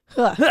feelings.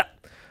 Ugh.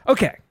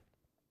 Okay.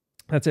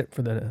 That's it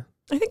for the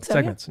I think so.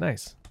 segments.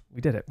 Nice.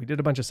 We did it. We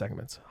did a bunch of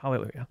segments.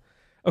 Hallelujah.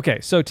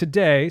 Okay. So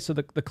today,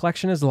 the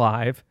collection is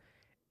live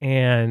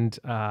and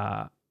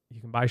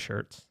you can buy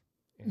shirts.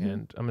 Mm-hmm.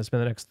 And I'm going to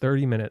spend the next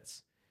 30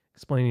 minutes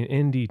explaining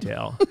in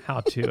detail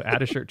how to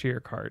add a shirt to your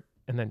cart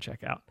and then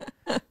check out.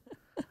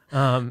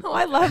 Oh,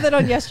 I love that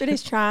on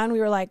yesterday's Tron, we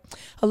were like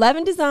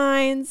 11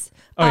 designs.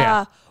 Oh,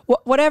 yeah.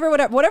 Whatever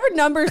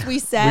numbers we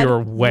said. We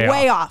were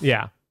way off.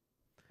 Yeah.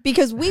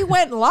 Because we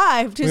went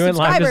live to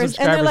subscribers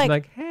and they're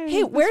like, hey,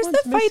 this where's one's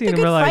the Fight missing. the And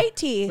Good we're like, Fight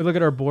tee? We look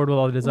at our board with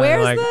all the designs.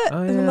 Where's like, the? oh,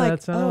 and yeah, I'm like,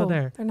 that's over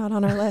there. they're not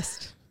on our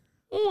list.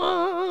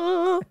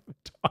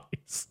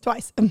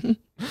 Twice.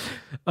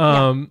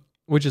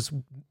 Which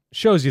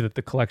shows you that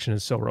the collection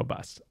is so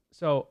robust.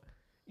 So,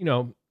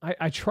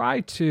 I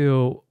try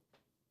to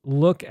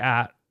look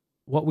at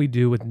what we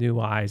do with new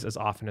eyes as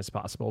often as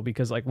possible,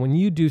 because like when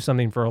you do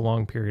something for a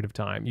long period of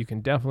time, you can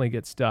definitely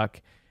get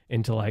stuck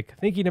into like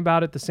thinking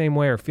about it the same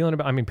way or feeling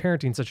about,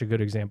 parenting is such a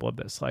good example of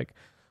this. Like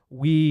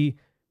we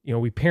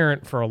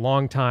parent for a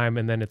long time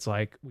and then it's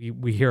like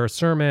we hear a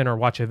sermon or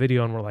watch a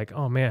video and we're like,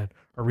 oh man,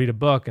 or read a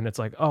book and it's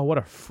like, oh, what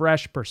a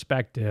fresh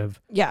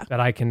perspective that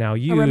I can now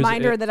use. A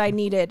reminder that I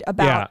needed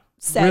about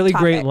said really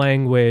topic. great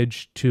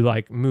language to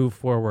like move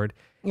forward.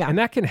 Yeah. And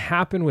that can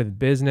happen with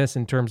business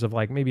in terms of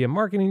like maybe a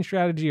marketing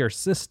strategy or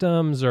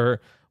systems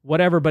or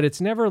whatever, but it's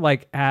never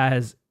like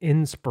as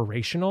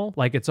inspirational.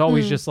 Like it's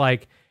always just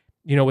like,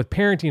 with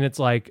parenting, it's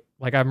like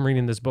I'm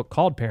reading this book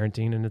called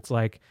Parenting and it's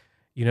like,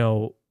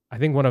 I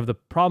think one of the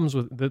problems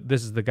with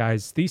this is the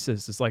guy's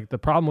thesis is like the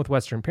problem with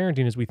Western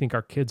parenting is we think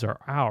our kids are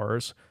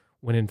ours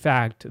when in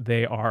fact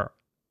they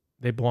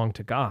belong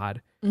to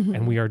God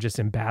and we are just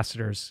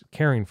ambassadors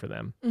caring for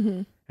them.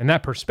 Mm-hmm. And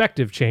that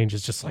perspective change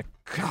is just like,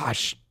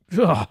 gosh,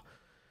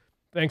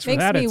 thanks for Makes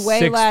that me at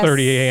way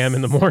 6:30 a.m.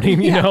 in the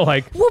morning,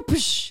 like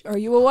whoopsh, are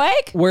you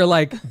awake? where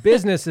like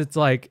business, it's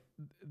like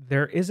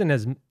there isn't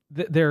as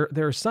there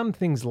are some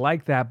things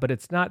like that, but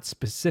it's not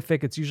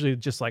specific. It's usually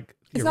just like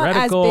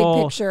theoretical. It's not as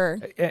big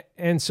picture.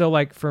 And so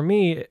like for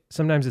me,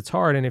 sometimes it's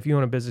hard. And if you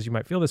own a business, you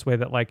might feel this way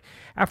that like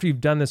after you've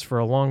done this for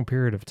a long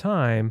period of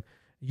time,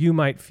 you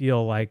might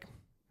feel like,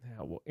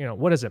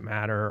 what does it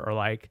matter? Or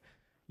like,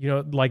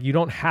 like you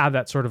don't have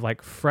that sort of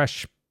like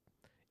fresh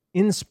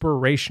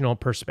inspirational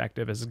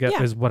perspective is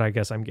what I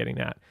guess I'm getting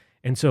at.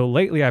 And so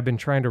lately I've been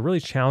trying to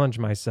really challenge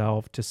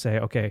myself to say,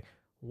 okay,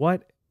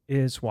 what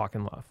is Walk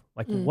in Love?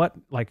 Like what,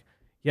 like,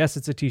 yes,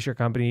 it's a t-shirt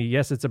company.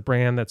 Yes, it's a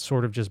brand that's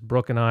sort of just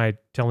Brooke and I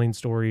telling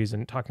stories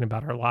and talking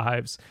about our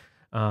lives.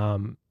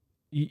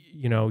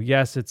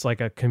 Yes, it's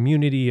like a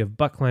community of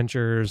butt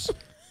clenchers,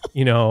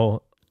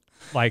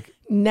 like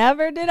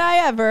Never did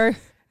I ever.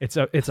 It's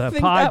a think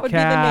that would be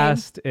the name.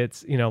 podcast.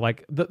 It's,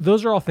 like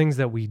those are all things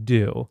that we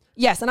do.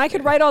 Yes, and I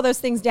could write all those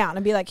things down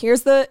and be like,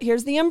 here's the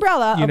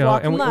umbrella of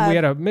Walk in and Love. we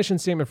had a mission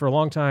statement for a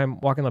long time.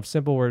 Walk in Love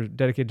Simple. We're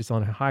dedicated to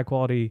selling high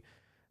quality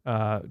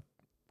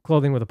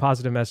clothing with a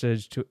positive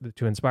message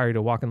to inspire you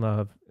to walk in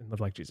love and live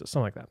like Jesus,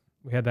 something like that.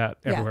 We had that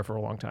everywhere for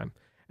a long time.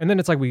 And then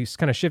it's like we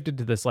kind of shifted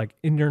to this like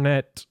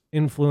internet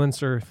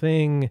influencer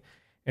thing.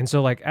 And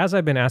so like as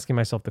I've been asking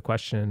myself the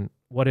question,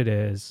 what it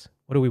is,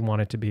 what do we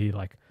want it to be,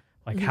 like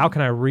how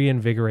can I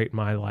reinvigorate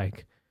my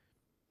like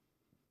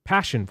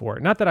passion for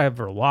it? Not that I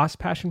ever lost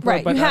passion for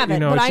it, but you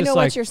haven't. But it's I just know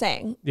like, what you're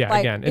saying. Yeah,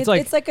 like, again,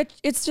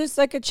 it's just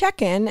like a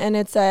check-in, and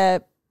it's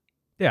a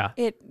yeah.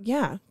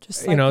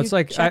 Just like it's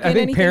like I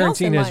think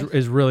parenting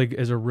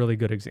is a really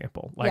good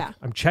example. Like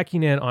I'm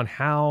checking in on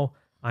how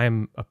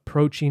I'm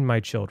approaching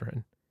my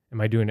children. Am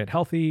I doing it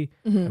healthy?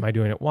 Am I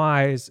doing it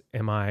wise?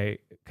 Am I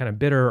kind of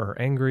bitter or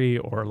angry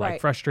or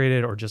like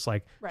frustrated or just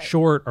like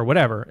short or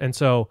whatever? And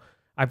so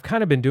I've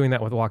kind of been doing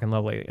that with Walk in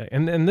Love lately.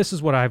 And this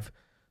is what I've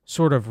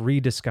sort of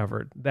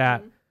rediscovered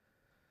that,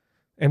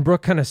 and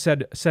Brooke kind of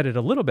said it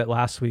a little bit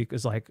last week,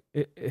 is like,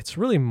 it's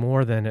really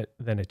more than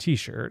a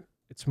t-shirt.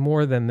 It's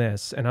more than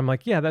this. And I'm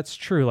like, yeah, that's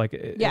true. Like,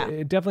 it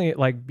definitely,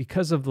 like,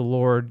 because of the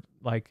Lord,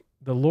 like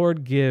the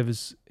Lord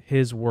gives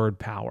his word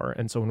power.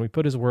 And so when we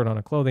put his word on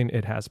a clothing,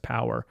 it has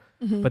power.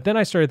 But then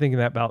I started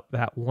thinking about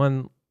that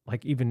one,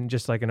 like even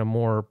just like in a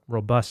more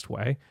robust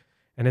way.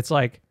 And it's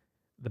like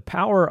the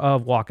power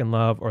of Walk in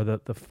Love, or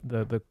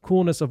the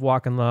coolness of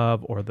Walk in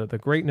Love, or the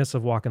greatness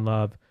of Walk in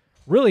Love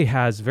really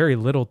has very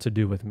little to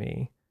do with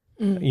me.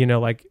 You know,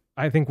 like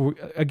I think,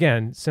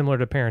 again, similar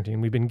to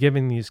parenting, we've been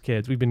given these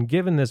kids, we've been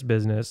given this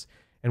business,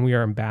 and we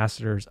are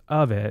ambassadors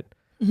of it.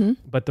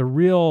 But the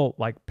real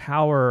like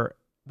power,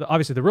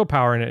 obviously the real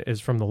power in it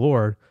is from the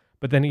Lord,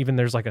 but then even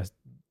there's like a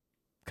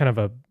kind of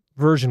a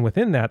version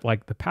within that,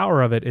 like the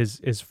power of it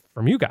is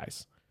from you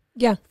guys.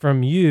 Yeah.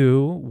 From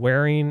you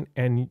wearing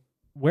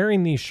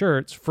these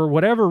shirts for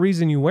whatever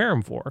reason you wear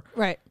them for.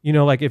 Right. You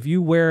know, like if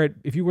you wear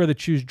the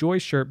Choose Joy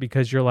shirt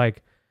because you're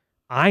like,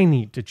 I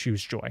need to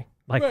choose joy.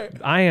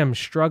 Like I am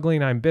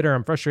struggling, I'm bitter,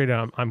 I'm frustrated,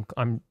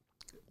 I'm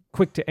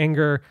quick to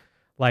anger,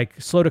 like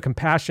slow to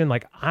compassion,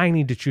 like I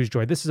need to choose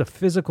joy. This is a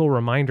physical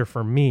reminder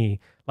for me.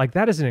 Like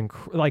that is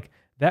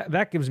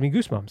that gives me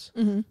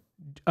goosebumps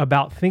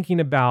about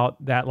thinking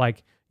about that.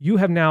 Like you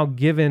have now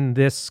given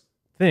this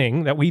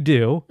thing that we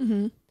do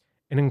an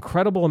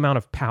incredible amount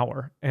of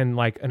power and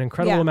like an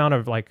incredible amount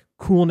of like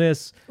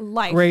coolness,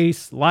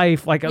 grace,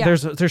 life. Like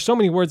there's so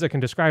many words that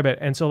can describe it.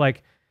 And so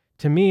like,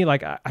 to me,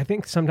 like, I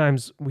think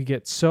sometimes we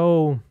get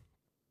so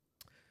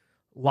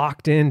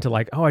locked into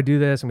like, oh, I do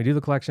this and we do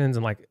the collections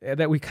and like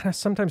that we kind of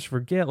sometimes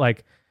forget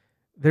like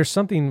there's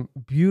something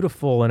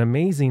beautiful and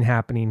amazing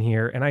happening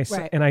here. And I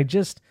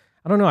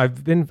don't know,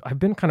 I've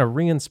been kind of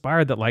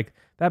re-inspired that like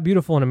that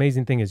beautiful and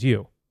amazing thing is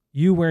you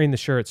wearing the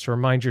shirts to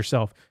remind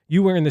yourself,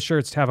 you wearing the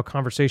shirts to have a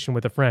conversation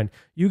with a friend,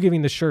 you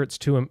giving the shirts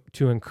to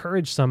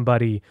encourage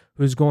somebody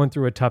who's going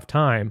through a tough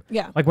time.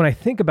 Yeah. Like when I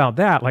think about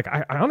that, like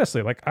I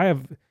honestly, like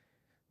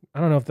I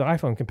don't know if the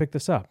iPhone can pick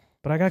this up,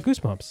 but I got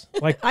goosebumps.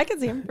 Like I can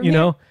see them, you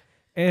know,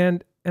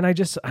 and I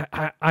just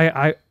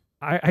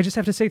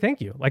have to say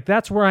thank you. Like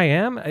that's where I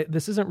am.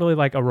 This isn't really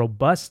like a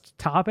robust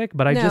topic,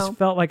 but I just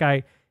felt like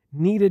I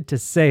needed to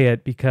say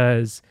it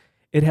because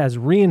it has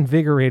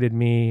reinvigorated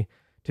me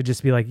to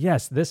just be like,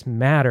 yes, this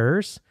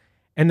matters.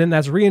 And then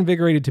that's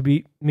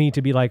reinvigorated me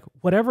to be like,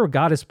 whatever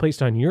God has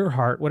placed on your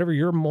heart, whatever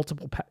your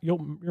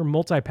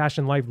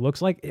multi-passion life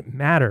looks like, it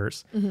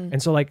matters.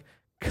 And so like,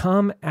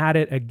 come at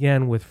it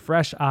again with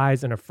fresh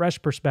eyes and a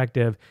fresh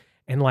perspective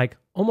and like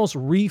almost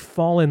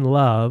re-fall in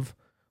love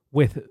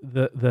with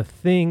the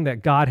thing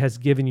that God has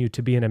given you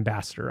to be an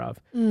ambassador of.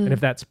 And if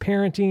that's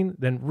parenting,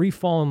 then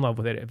re-fall in love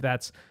with it. If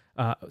that's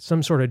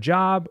some sort of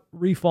job,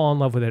 re-fall in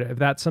love with it. If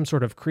that's some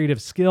sort of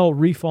creative skill,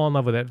 re-fall in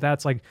love with it. If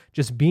that's like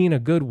just being a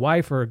good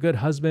wife or a good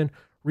husband,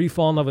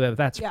 re-fall in love with it. If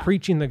that's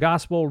preaching the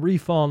gospel,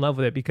 re-fall in love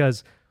with it.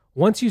 Because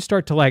once you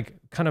start to like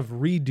kind of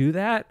redo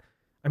that,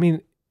 I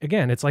mean,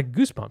 again, it's like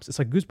goosebumps. It's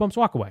like goosebumps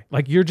walk away.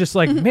 Like you're just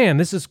like, man,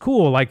 this is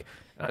cool. Like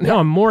now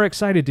I'm more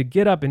excited to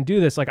get up and do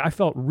this. Like I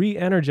felt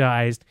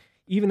re-energized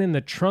even in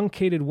the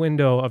truncated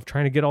window of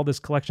trying to get all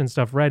this collection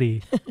stuff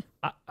ready.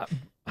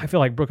 I feel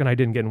like Brooke and I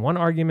didn't get in one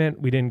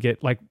argument. We didn't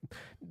get like,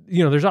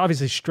 you know, there's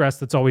obviously stress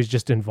that's always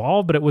just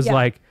involved, but it was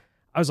like,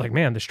 I was like,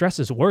 man, the stress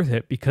is worth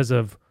it because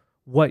of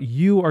what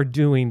you are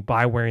doing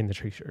by wearing the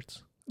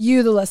t-shirts.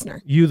 You, the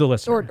listener.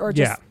 Or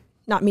just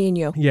not me and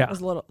you. Yeah. It was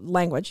a little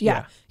language.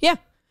 Yeah.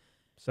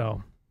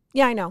 So.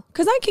 Yeah, I know.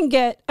 Because I can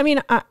get, I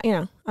mean, I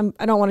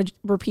don't want to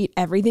repeat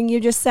everything you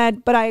just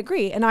said, but I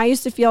agree. And I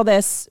used to feel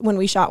this when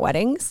we shot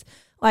weddings.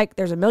 Like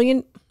there's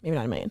maybe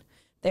not a million.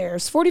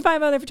 There's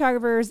 45 other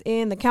photographers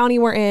in the county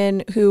we're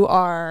in who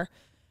are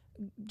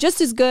just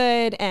as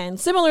good and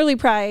similarly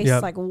priced.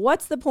 Yep. Like,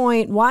 what's the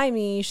point? Why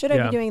me? Should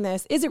I be doing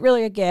this? Is it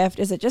really a gift?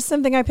 Is it just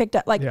something I picked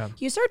up? Like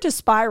you start to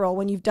spiral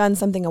when you've done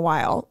something a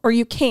while, or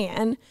you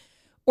can.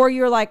 Or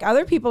you're like,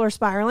 other people are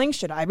spiraling.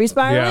 Should I be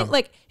spiraling? Yeah.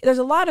 Like, there's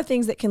a lot of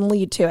things that can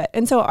lead to it.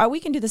 And so we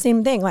can do the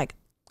same thing. Like,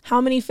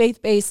 how many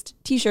faith-based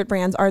t-shirt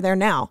brands are there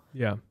now?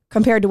 Yeah.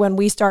 Compared to when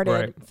we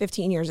started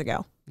 15 years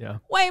ago? Yeah.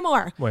 Way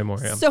more,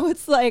 yeah. So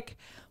it's like,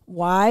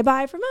 why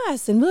buy from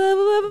us? And blah, blah,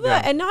 blah, blah,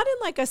 blah. And not in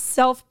like a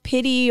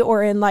self-pity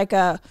or in like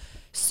a,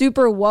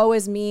 super woe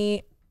is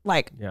me,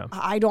 like Yeah.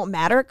 I don't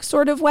matter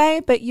sort of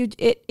way, but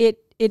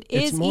it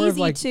is more of easy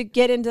like- to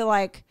get into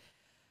like,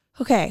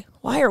 okay,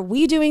 why are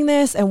we doing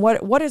this, and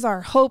what is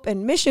our hope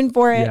and mission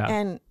for it? Yeah.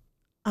 And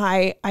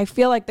I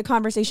feel like the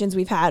conversations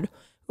we've had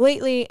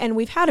lately, and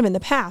we've had them in the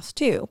past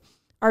too,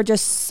 are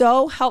just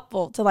so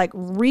helpful to like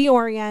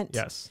reorient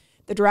Yes.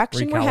 the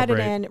direction we're headed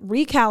in,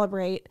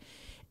 recalibrate.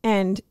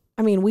 And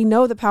I mean, we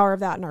know the power of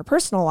that in our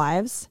personal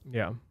lives.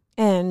 Yeah.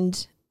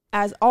 And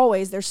as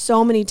always, there's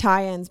so many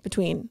tie-ins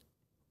between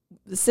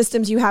the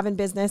systems you have in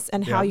business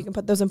and how Yeah. you can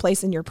put those in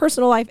place in your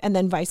personal life, and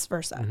then vice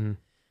versa. Mm-hmm.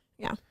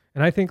 Yeah.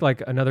 And I think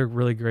like another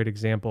really great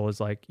example is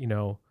like,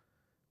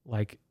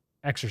 like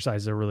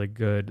exercise is a really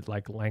good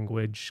like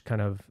language kind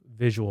of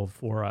visual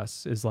for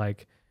us, is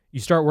like you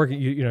start working,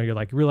 you're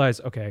like, realize,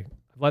 okay,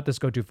 I've let this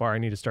go too far. I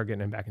need to start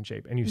getting back in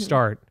shape. And you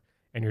start,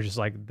 and you're just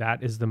like,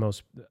 this is the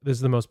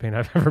most pain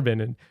I've ever been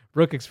in.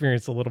 Brooke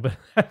experienced a little bit of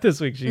that this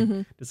week.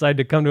 She decided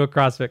to come to a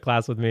CrossFit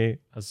class with me.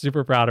 I was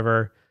super proud of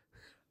her.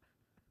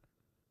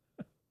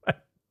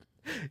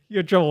 You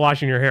had trouble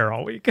washing your hair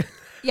all week.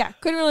 Yeah.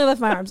 Couldn't really lift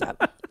my arms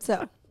up.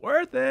 So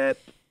Worth it.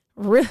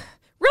 real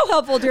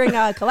helpful during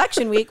a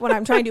collection week when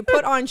I'm trying to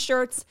put on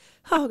shirts.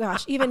 Oh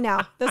gosh, even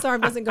now, this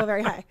arm doesn't go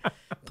very high.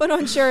 Put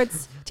on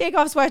shirts, take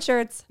off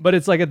sweatshirts. But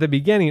it's like at the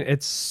beginning,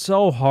 it's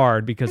so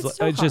hard because It's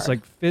so it's just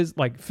hard.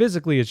 like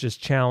physically, it's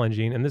just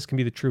challenging. And this can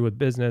be the true with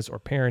business or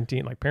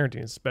parenting. Like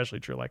parenting is especially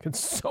true. Like it's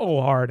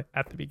so hard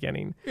at the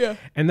beginning. Yeah.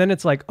 And then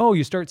it's like, oh,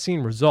 you start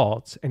seeing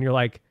results, and you're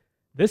like,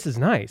 this is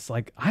nice.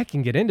 Like I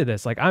can get into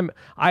this. Like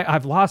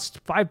I've lost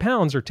 5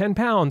 pounds or 10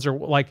 pounds, or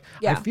like I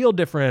Yeah. feel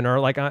different, or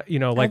like like have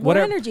more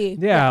whatever energy.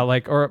 Yeah,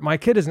 like, or my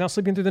kid is now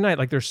sleeping through the night.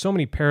 Like there's so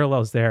many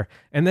parallels there.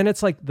 And then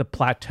it's like the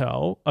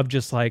plateau of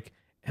just like,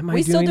 am I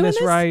We still doing doing this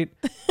this? right?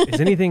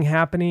 Is anything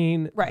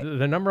happening? Right.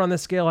 The number on the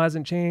scale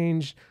hasn't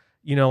changed,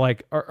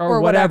 like, or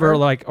Or whatever. whatever.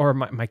 Like, or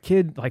my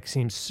kid like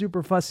seems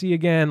super fussy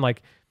again.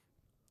 Like,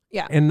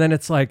 Yeah. and then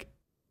it's like,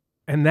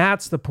 and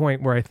that's the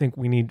point where I think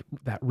we need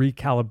that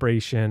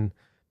recalibration,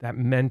 that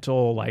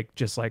mental, like,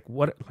 just like,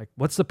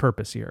 what's the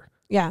purpose here?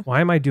 Yeah. Why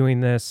am I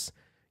doing this?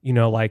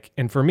 Like,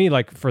 and for me,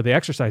 like for the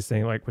exercise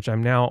thing, like, which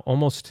I'm now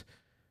almost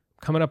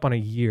coming up on a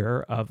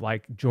year of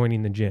like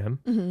joining the gym.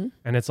 Mm-hmm.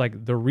 And it's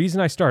like the reason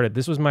I started,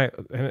 this was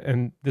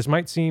and this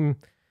might seem,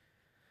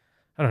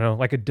 I don't know,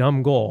 like a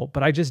dumb goal,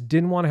 but I just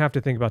didn't want to have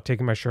to think about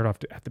taking my shirt off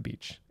at the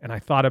beach. And I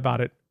thought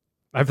about it.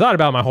 I've thought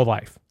about it my whole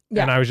life.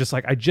 Yeah. And I was just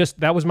like,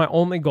 that was my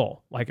only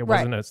goal. Like it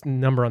Right. wasn't a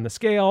number on the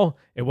scale.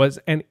 It was,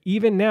 and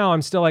even now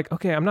I'm still like,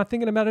 okay, I'm not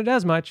thinking about it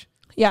as much.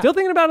 Yeah. Still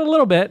thinking about it a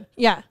little bit,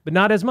 Yeah. but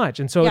not as much.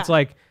 And so it's Yeah.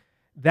 like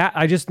that,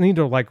 I just need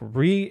to like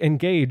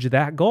re-engage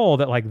that goal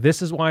that like,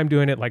 this is why I'm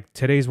doing it. Like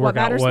today's What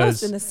workout matters most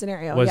was, in this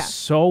scenario? was Yeah.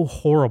 so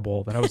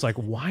horrible that I was like,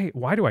 why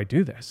do I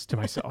do this to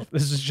myself?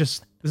 This is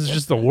just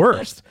the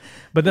worst.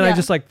 But then I Yeah.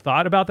 just like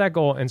thought about that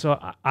goal. And so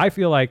I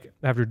feel like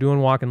after doing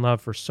Walk in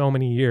Love for so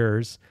many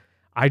years,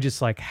 I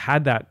just like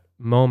had that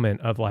moment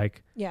of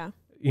like, Yeah.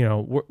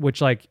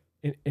 which like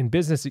in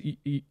business,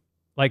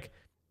 like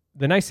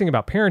the nice thing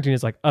about parenting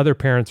is like other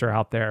parents are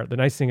out there. The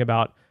nice thing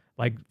about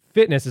like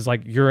fitness is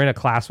like you're in a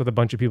class with a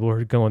bunch of people who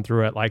are going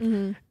through it. Like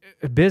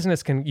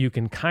business you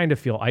can kind of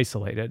feel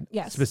isolated.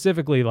 Yes.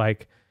 Specifically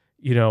like,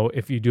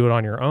 if you do it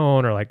on your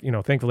own, or like,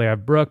 thankfully I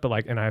have Brooke, but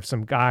like, and I have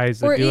some guys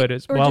that do it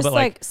as or well. just But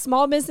like,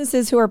 small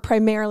businesses who are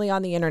primarily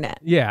on the internet.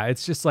 yeah,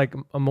 it's just like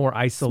a more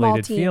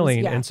isolated teams,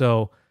 feeling. yeah. And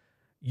so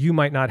you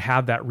might not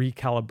have that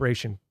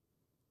recalibration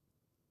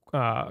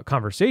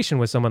conversation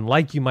with someone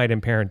like you might in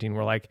parenting,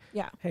 where like,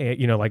 Yeah. hey,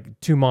 like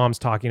two moms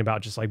talking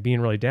about just like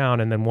being really down,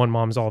 and then one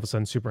mom's all of a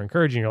sudden super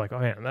encouraging. You're like, oh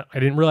man, I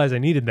didn't realize I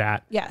needed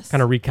that. Yes.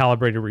 Kind of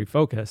recalibrated,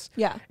 refocus.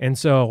 Yeah. And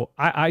so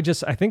I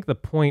think the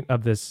point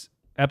of this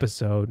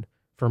episode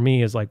for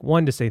me is like,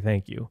 one, to say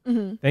thank you.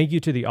 Mm-hmm. Thank you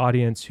to the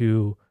audience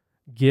who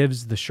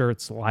gives the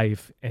shirts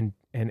life and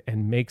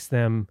makes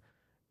them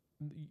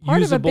Part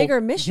of a usable. bigger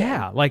mission.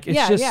 Yeah. Like it's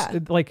Yeah, just yeah.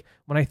 like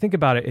when I think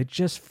about it, it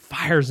just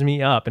fires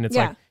me up, and it's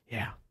Yeah. like,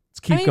 yeah, let's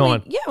keep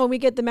going. When we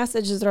get the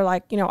messages that are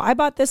like, I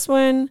bought this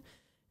one,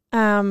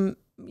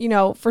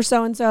 for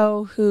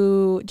so-and-so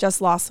who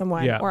just lost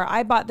someone, Yeah. or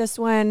I bought this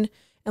one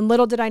and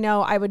little did I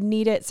know I would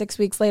need it 6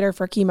 weeks later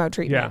for chemo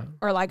treatment, Yeah.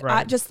 or like,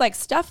 Right. just like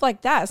stuff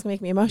like that is gonna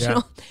make me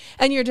emotional.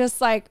 And you're just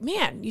like,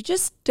 man, you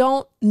just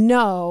don't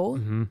know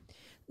Mm-hmm.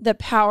 the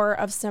power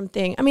of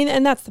something. I mean,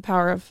 and that's the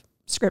power of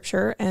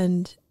scripture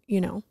and,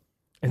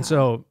 And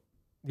so,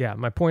 yeah,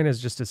 my point is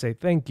just to say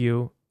thank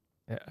you.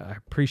 I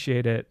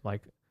appreciate it.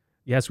 Like,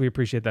 yes, we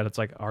appreciate that it's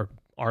like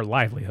our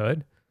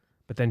livelihood,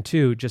 but then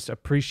two, just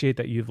appreciate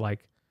that you've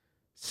like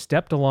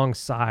stepped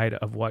alongside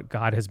of what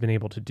God has been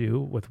able to do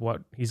with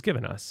what he's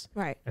given us.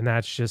 right. And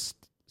that's just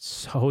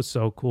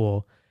so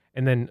cool.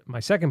 And then my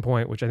second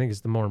point, which I think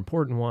is the more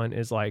important one,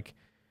 is like,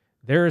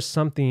 there is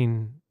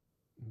something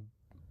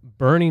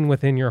burning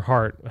within your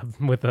heart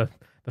with the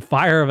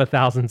fire of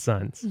 1,000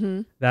 suns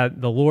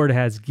that the Lord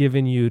has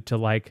given you to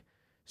like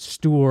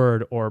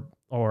steward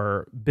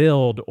or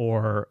build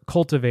or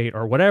cultivate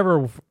or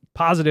whatever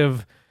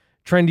positive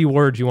trendy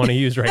words you want to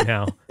use right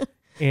now.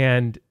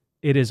 And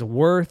it is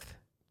worth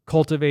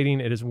cultivating.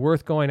 It is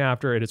worth going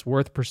after. It is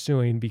worth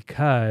pursuing,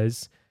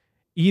 because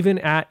even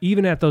at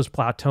those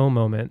plateau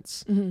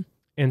moments.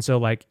 And so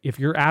like, if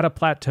you're at a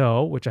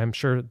plateau, which I'm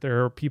sure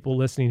there are people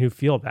listening who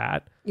feel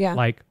that, Yeah.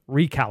 like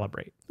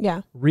recalibrate,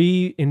 Yeah.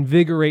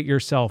 reinvigorate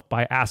yourself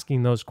by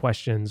asking those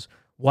questions.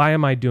 Why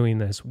am I doing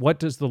this? What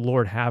does the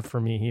Lord have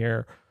for me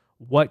here?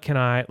 What can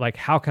I, like,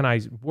 how can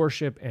I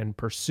worship and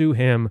pursue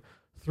him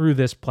through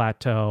this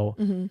plateau?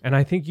 And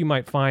I think you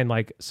might find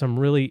like some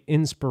really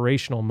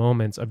inspirational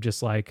moments of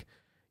just like,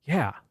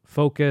 yeah,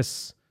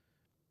 focus.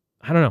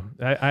 I don't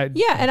know.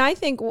 Yeah, and I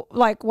think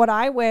like what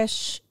I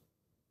wish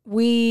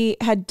we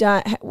had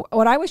done,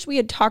 what I wish we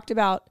had talked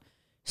about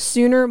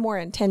sooner, more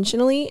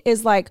intentionally,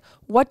 is like,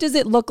 what does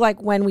it look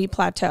like when we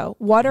plateau?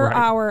 What are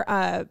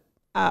Right.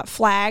 our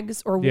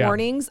flags or Yeah.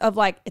 warnings of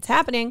like, it's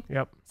happening.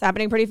 Yep. It's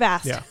happening pretty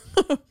fast. Yeah.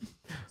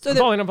 So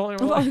I'm that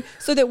falling.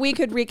 so that we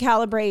could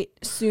recalibrate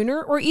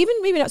sooner, or even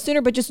maybe not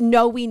sooner, but just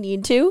know we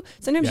need to.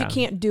 Sometimes Yeah. you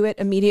can't do it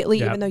immediately,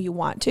 Yeah. even though you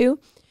want to.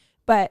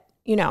 But,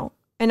 you know,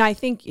 and I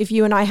think if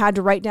you and I had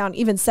to write down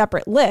even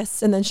separate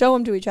lists and then show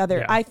them to each other,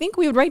 Yeah. I think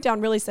we would write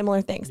down really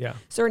similar things. Yeah.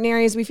 Certain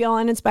areas we feel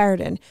uninspired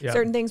in, Yeah.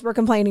 certain things we're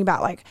complaining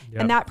about, like,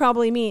 Yeah. and that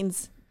probably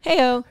means,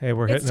 hey, Hey,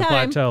 we're it's hitting the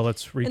time. plateau.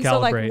 Let's recalibrate. And so,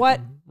 like,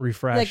 what-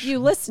 refresh. Like you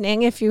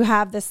listening, if you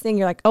have this thing,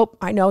 you're like, oh,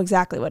 I know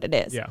exactly what it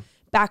is. Yeah.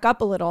 Back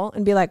up a little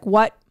and be like,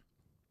 what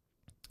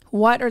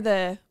are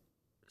the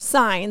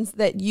signs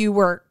that you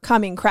were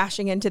coming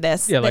crashing into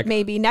this, Yeah, that like-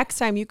 maybe next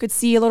time you could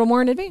see a little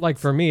more in advance? Like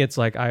for me, it's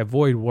like I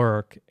avoid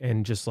work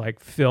and just like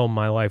fill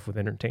my life with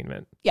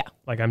entertainment. Yeah.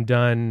 Like I'm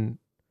done,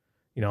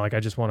 you know, like I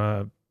just want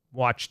to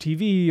watch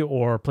TV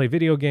or play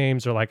video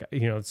games, or like,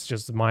 you know, it's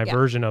just my Yeah.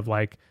 version of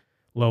like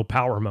low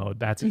power mode.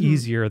 That's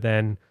easier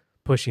than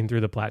pushing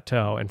through the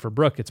plateau. And for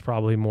Brooke, it's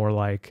probably more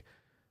like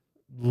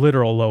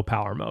literal low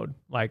power mode.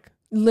 Like,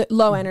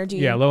 Low energy.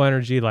 yeah, low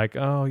energy. Like,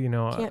 oh, you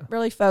know, Can't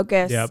really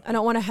focus. Yep. I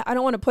don't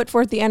want to put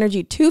forth the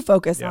energy to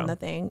focus Yeah. on the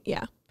thing.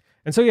 Yeah.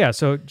 and so, yeah,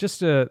 so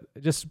just a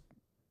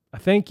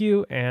thank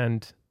you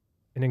and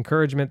an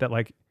encouragement that,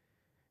 like,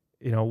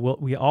 you know,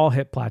 we all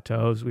hit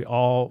plateaus. We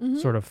all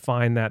sort of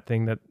find that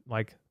thing that,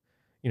 like,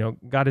 you know,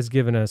 God has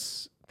given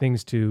us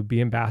things to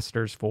be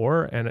ambassadors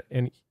for.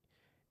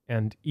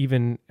 And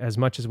even as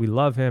much as we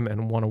love him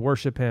and want to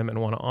worship him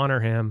and want to honor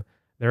him,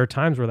 there are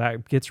times where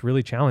that gets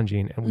really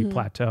challenging and we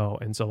plateau.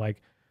 And so,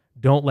 like,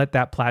 don't let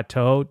that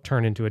plateau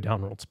turn into a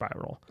downward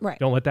spiral. Right.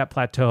 Don't let that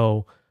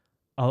plateau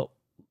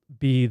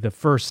be the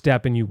first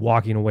step in you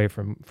walking away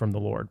from the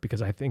Lord,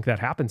 because I think that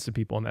happens to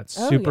people, and that's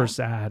Oh, super yeah.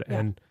 sad Yeah.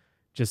 and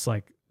just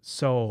like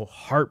so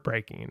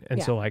heartbreaking. And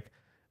Yeah. so, like,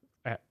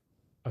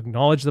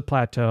 acknowledge the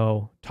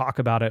plateau, talk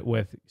about it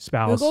with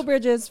spouse. Google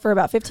Bridges for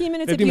about 15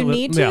 minutes 15 if you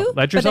minutes, need yeah, to, let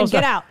but then yourself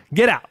get know. out.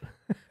 Get out.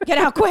 Get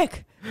out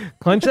quick.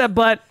 Clench that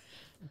butt.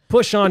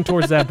 Push on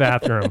towards that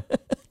bathroom.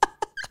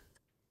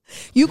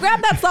 You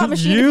grab that slot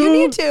machine if You you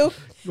need to.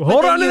 but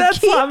Hold then on to you that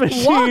keep slot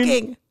machine.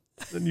 walking.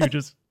 And you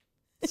just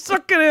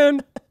suck it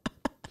in.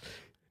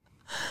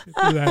 Get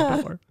through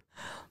that door.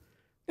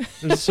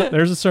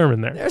 There's a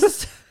sermon there.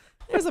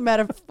 There's a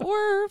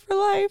metaphor for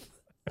life.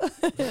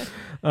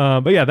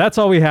 But yeah, that's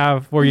all we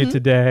have for you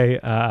today.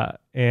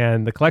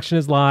 And the collection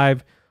is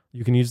live.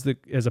 You can use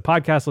as a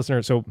podcast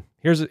listener. So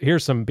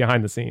here's some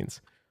behind the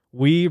scenes.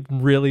 We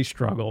really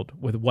struggled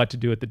with what to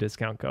do with the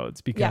discount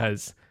codes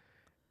because,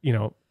 you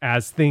know,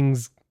 as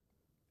the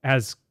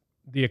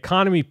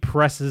economy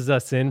presses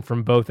us in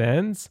from both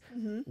ends,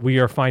 we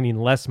are finding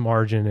less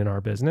margin in our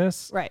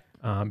business. Right.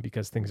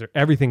 Because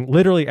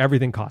literally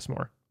everything costs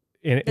more.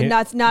 And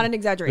that's not an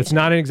exaggeration. It's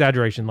not an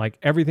exaggeration. Like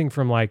everything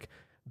from like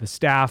the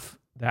staff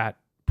that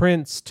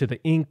prints to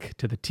the ink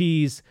to the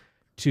teas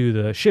to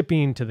the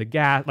shipping to the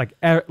gas, like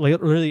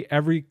literally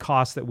every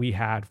cost that we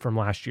had from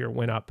last year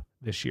went up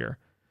this year.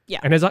 Yeah.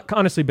 And has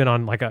honestly been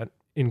on like an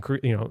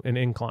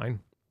incline.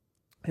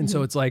 And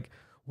so it's like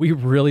we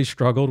really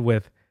struggled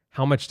with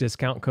how much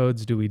discount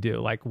codes do we do?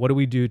 Like, what do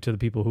we do to the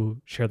people who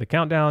share the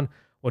countdown?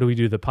 What do we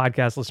do to the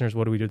podcast listeners?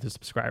 What do we do to the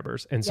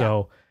subscribers? And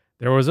so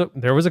there was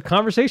a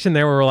conversation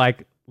there where we're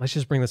like, let's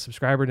just bring the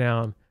subscriber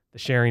down, the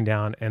sharing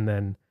down, and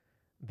then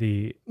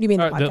You mean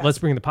the podcast? let's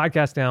bring the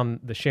podcast down,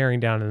 the sharing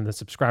down, and then the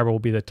subscriber will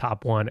be the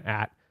top one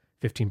at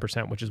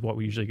 15%, which is what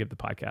we usually give the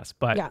podcast.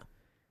 But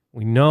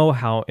we know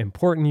how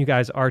important you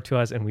guys are to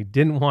us, and we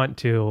didn't want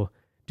to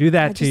do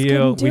that to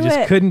you. We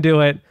just couldn't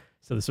do it.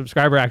 So the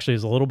subscriber actually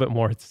is a little bit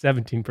more. It's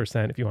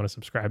 17% if you want to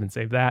subscribe and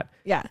save that.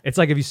 Yeah. It's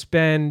like if you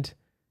spend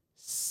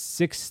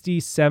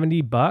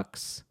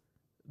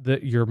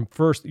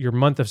 $60-$70, your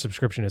month of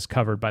subscription is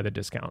covered by the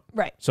discount.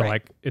 Right. So right.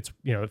 like it's,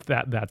 you know,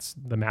 that's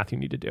the math you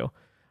need to do.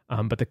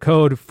 But the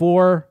code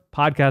for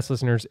podcast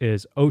listeners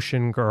is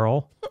Ocean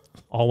Girl,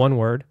 all one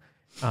word,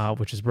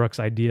 which is Brooke's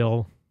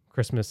ideal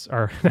Christmas,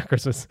 or not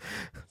Christmas,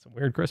 it's a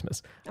weird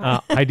Christmas,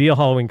 ideal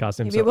Halloween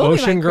costume. Maybe So it will be my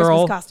Ocean Christmas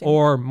Girl costume.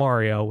 or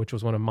Mario, which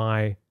was one of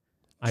my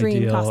Dream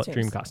ideal costumes.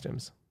 dream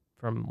costumes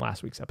from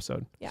last week's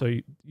episode. Yeah. So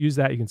you use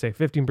that. You can save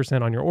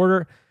 15% on your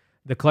order.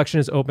 The collection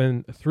is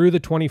open through the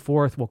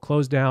 24th. We'll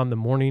close down through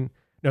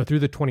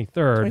the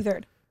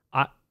 23rd.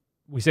 23rd.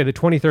 we say the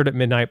 23rd at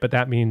midnight, but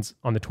that means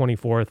on the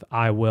 24th,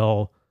 I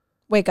will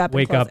Wake up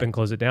and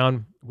close it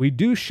down. We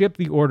do ship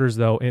the orders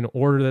though in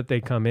order that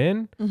they come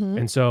in. Mm-hmm.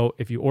 And so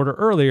if you order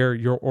earlier,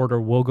 your order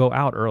will go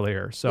out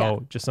earlier. So Yeah.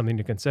 just something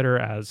to consider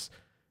as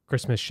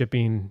Christmas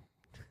shipping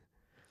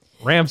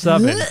ramps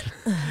up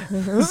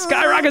and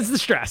skyrockets the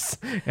stress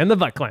and the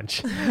butt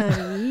clench.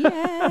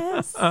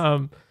 Yes.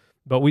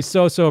 But we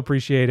so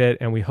appreciate it,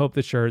 and we hope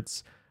the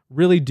shirts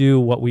really do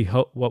what we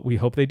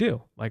hope they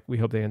do. Like, we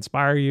hope they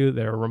inspire you.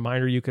 They're a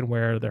reminder you can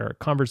wear. They're a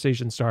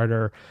conversation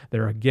starter.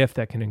 They're a gift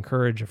that can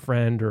encourage a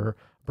friend or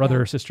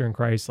brother or sister in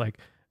Christ. Like,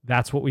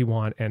 that's what we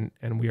want, and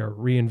we are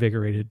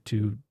reinvigorated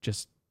to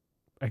just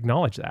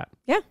acknowledge that.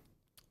 Yeah.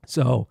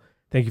 So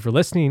thank you for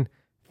listening.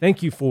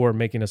 Thank you for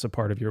making us a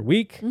part of your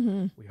week.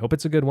 Mm-hmm. We hope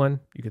it's a good one.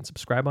 You can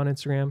subscribe on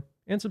Instagram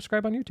and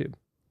subscribe on YouTube.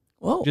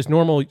 Whoa. Just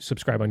normal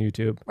subscribe on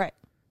YouTube. Right.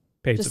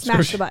 Paid Just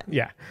subscription. smash the button.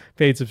 Yeah.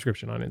 Paid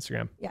subscription on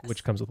Instagram, Yes.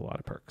 which comes with a lot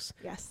of perks.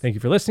 Yes. Thank you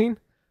for listening.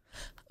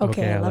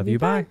 Okay, I love you.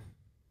 Bye.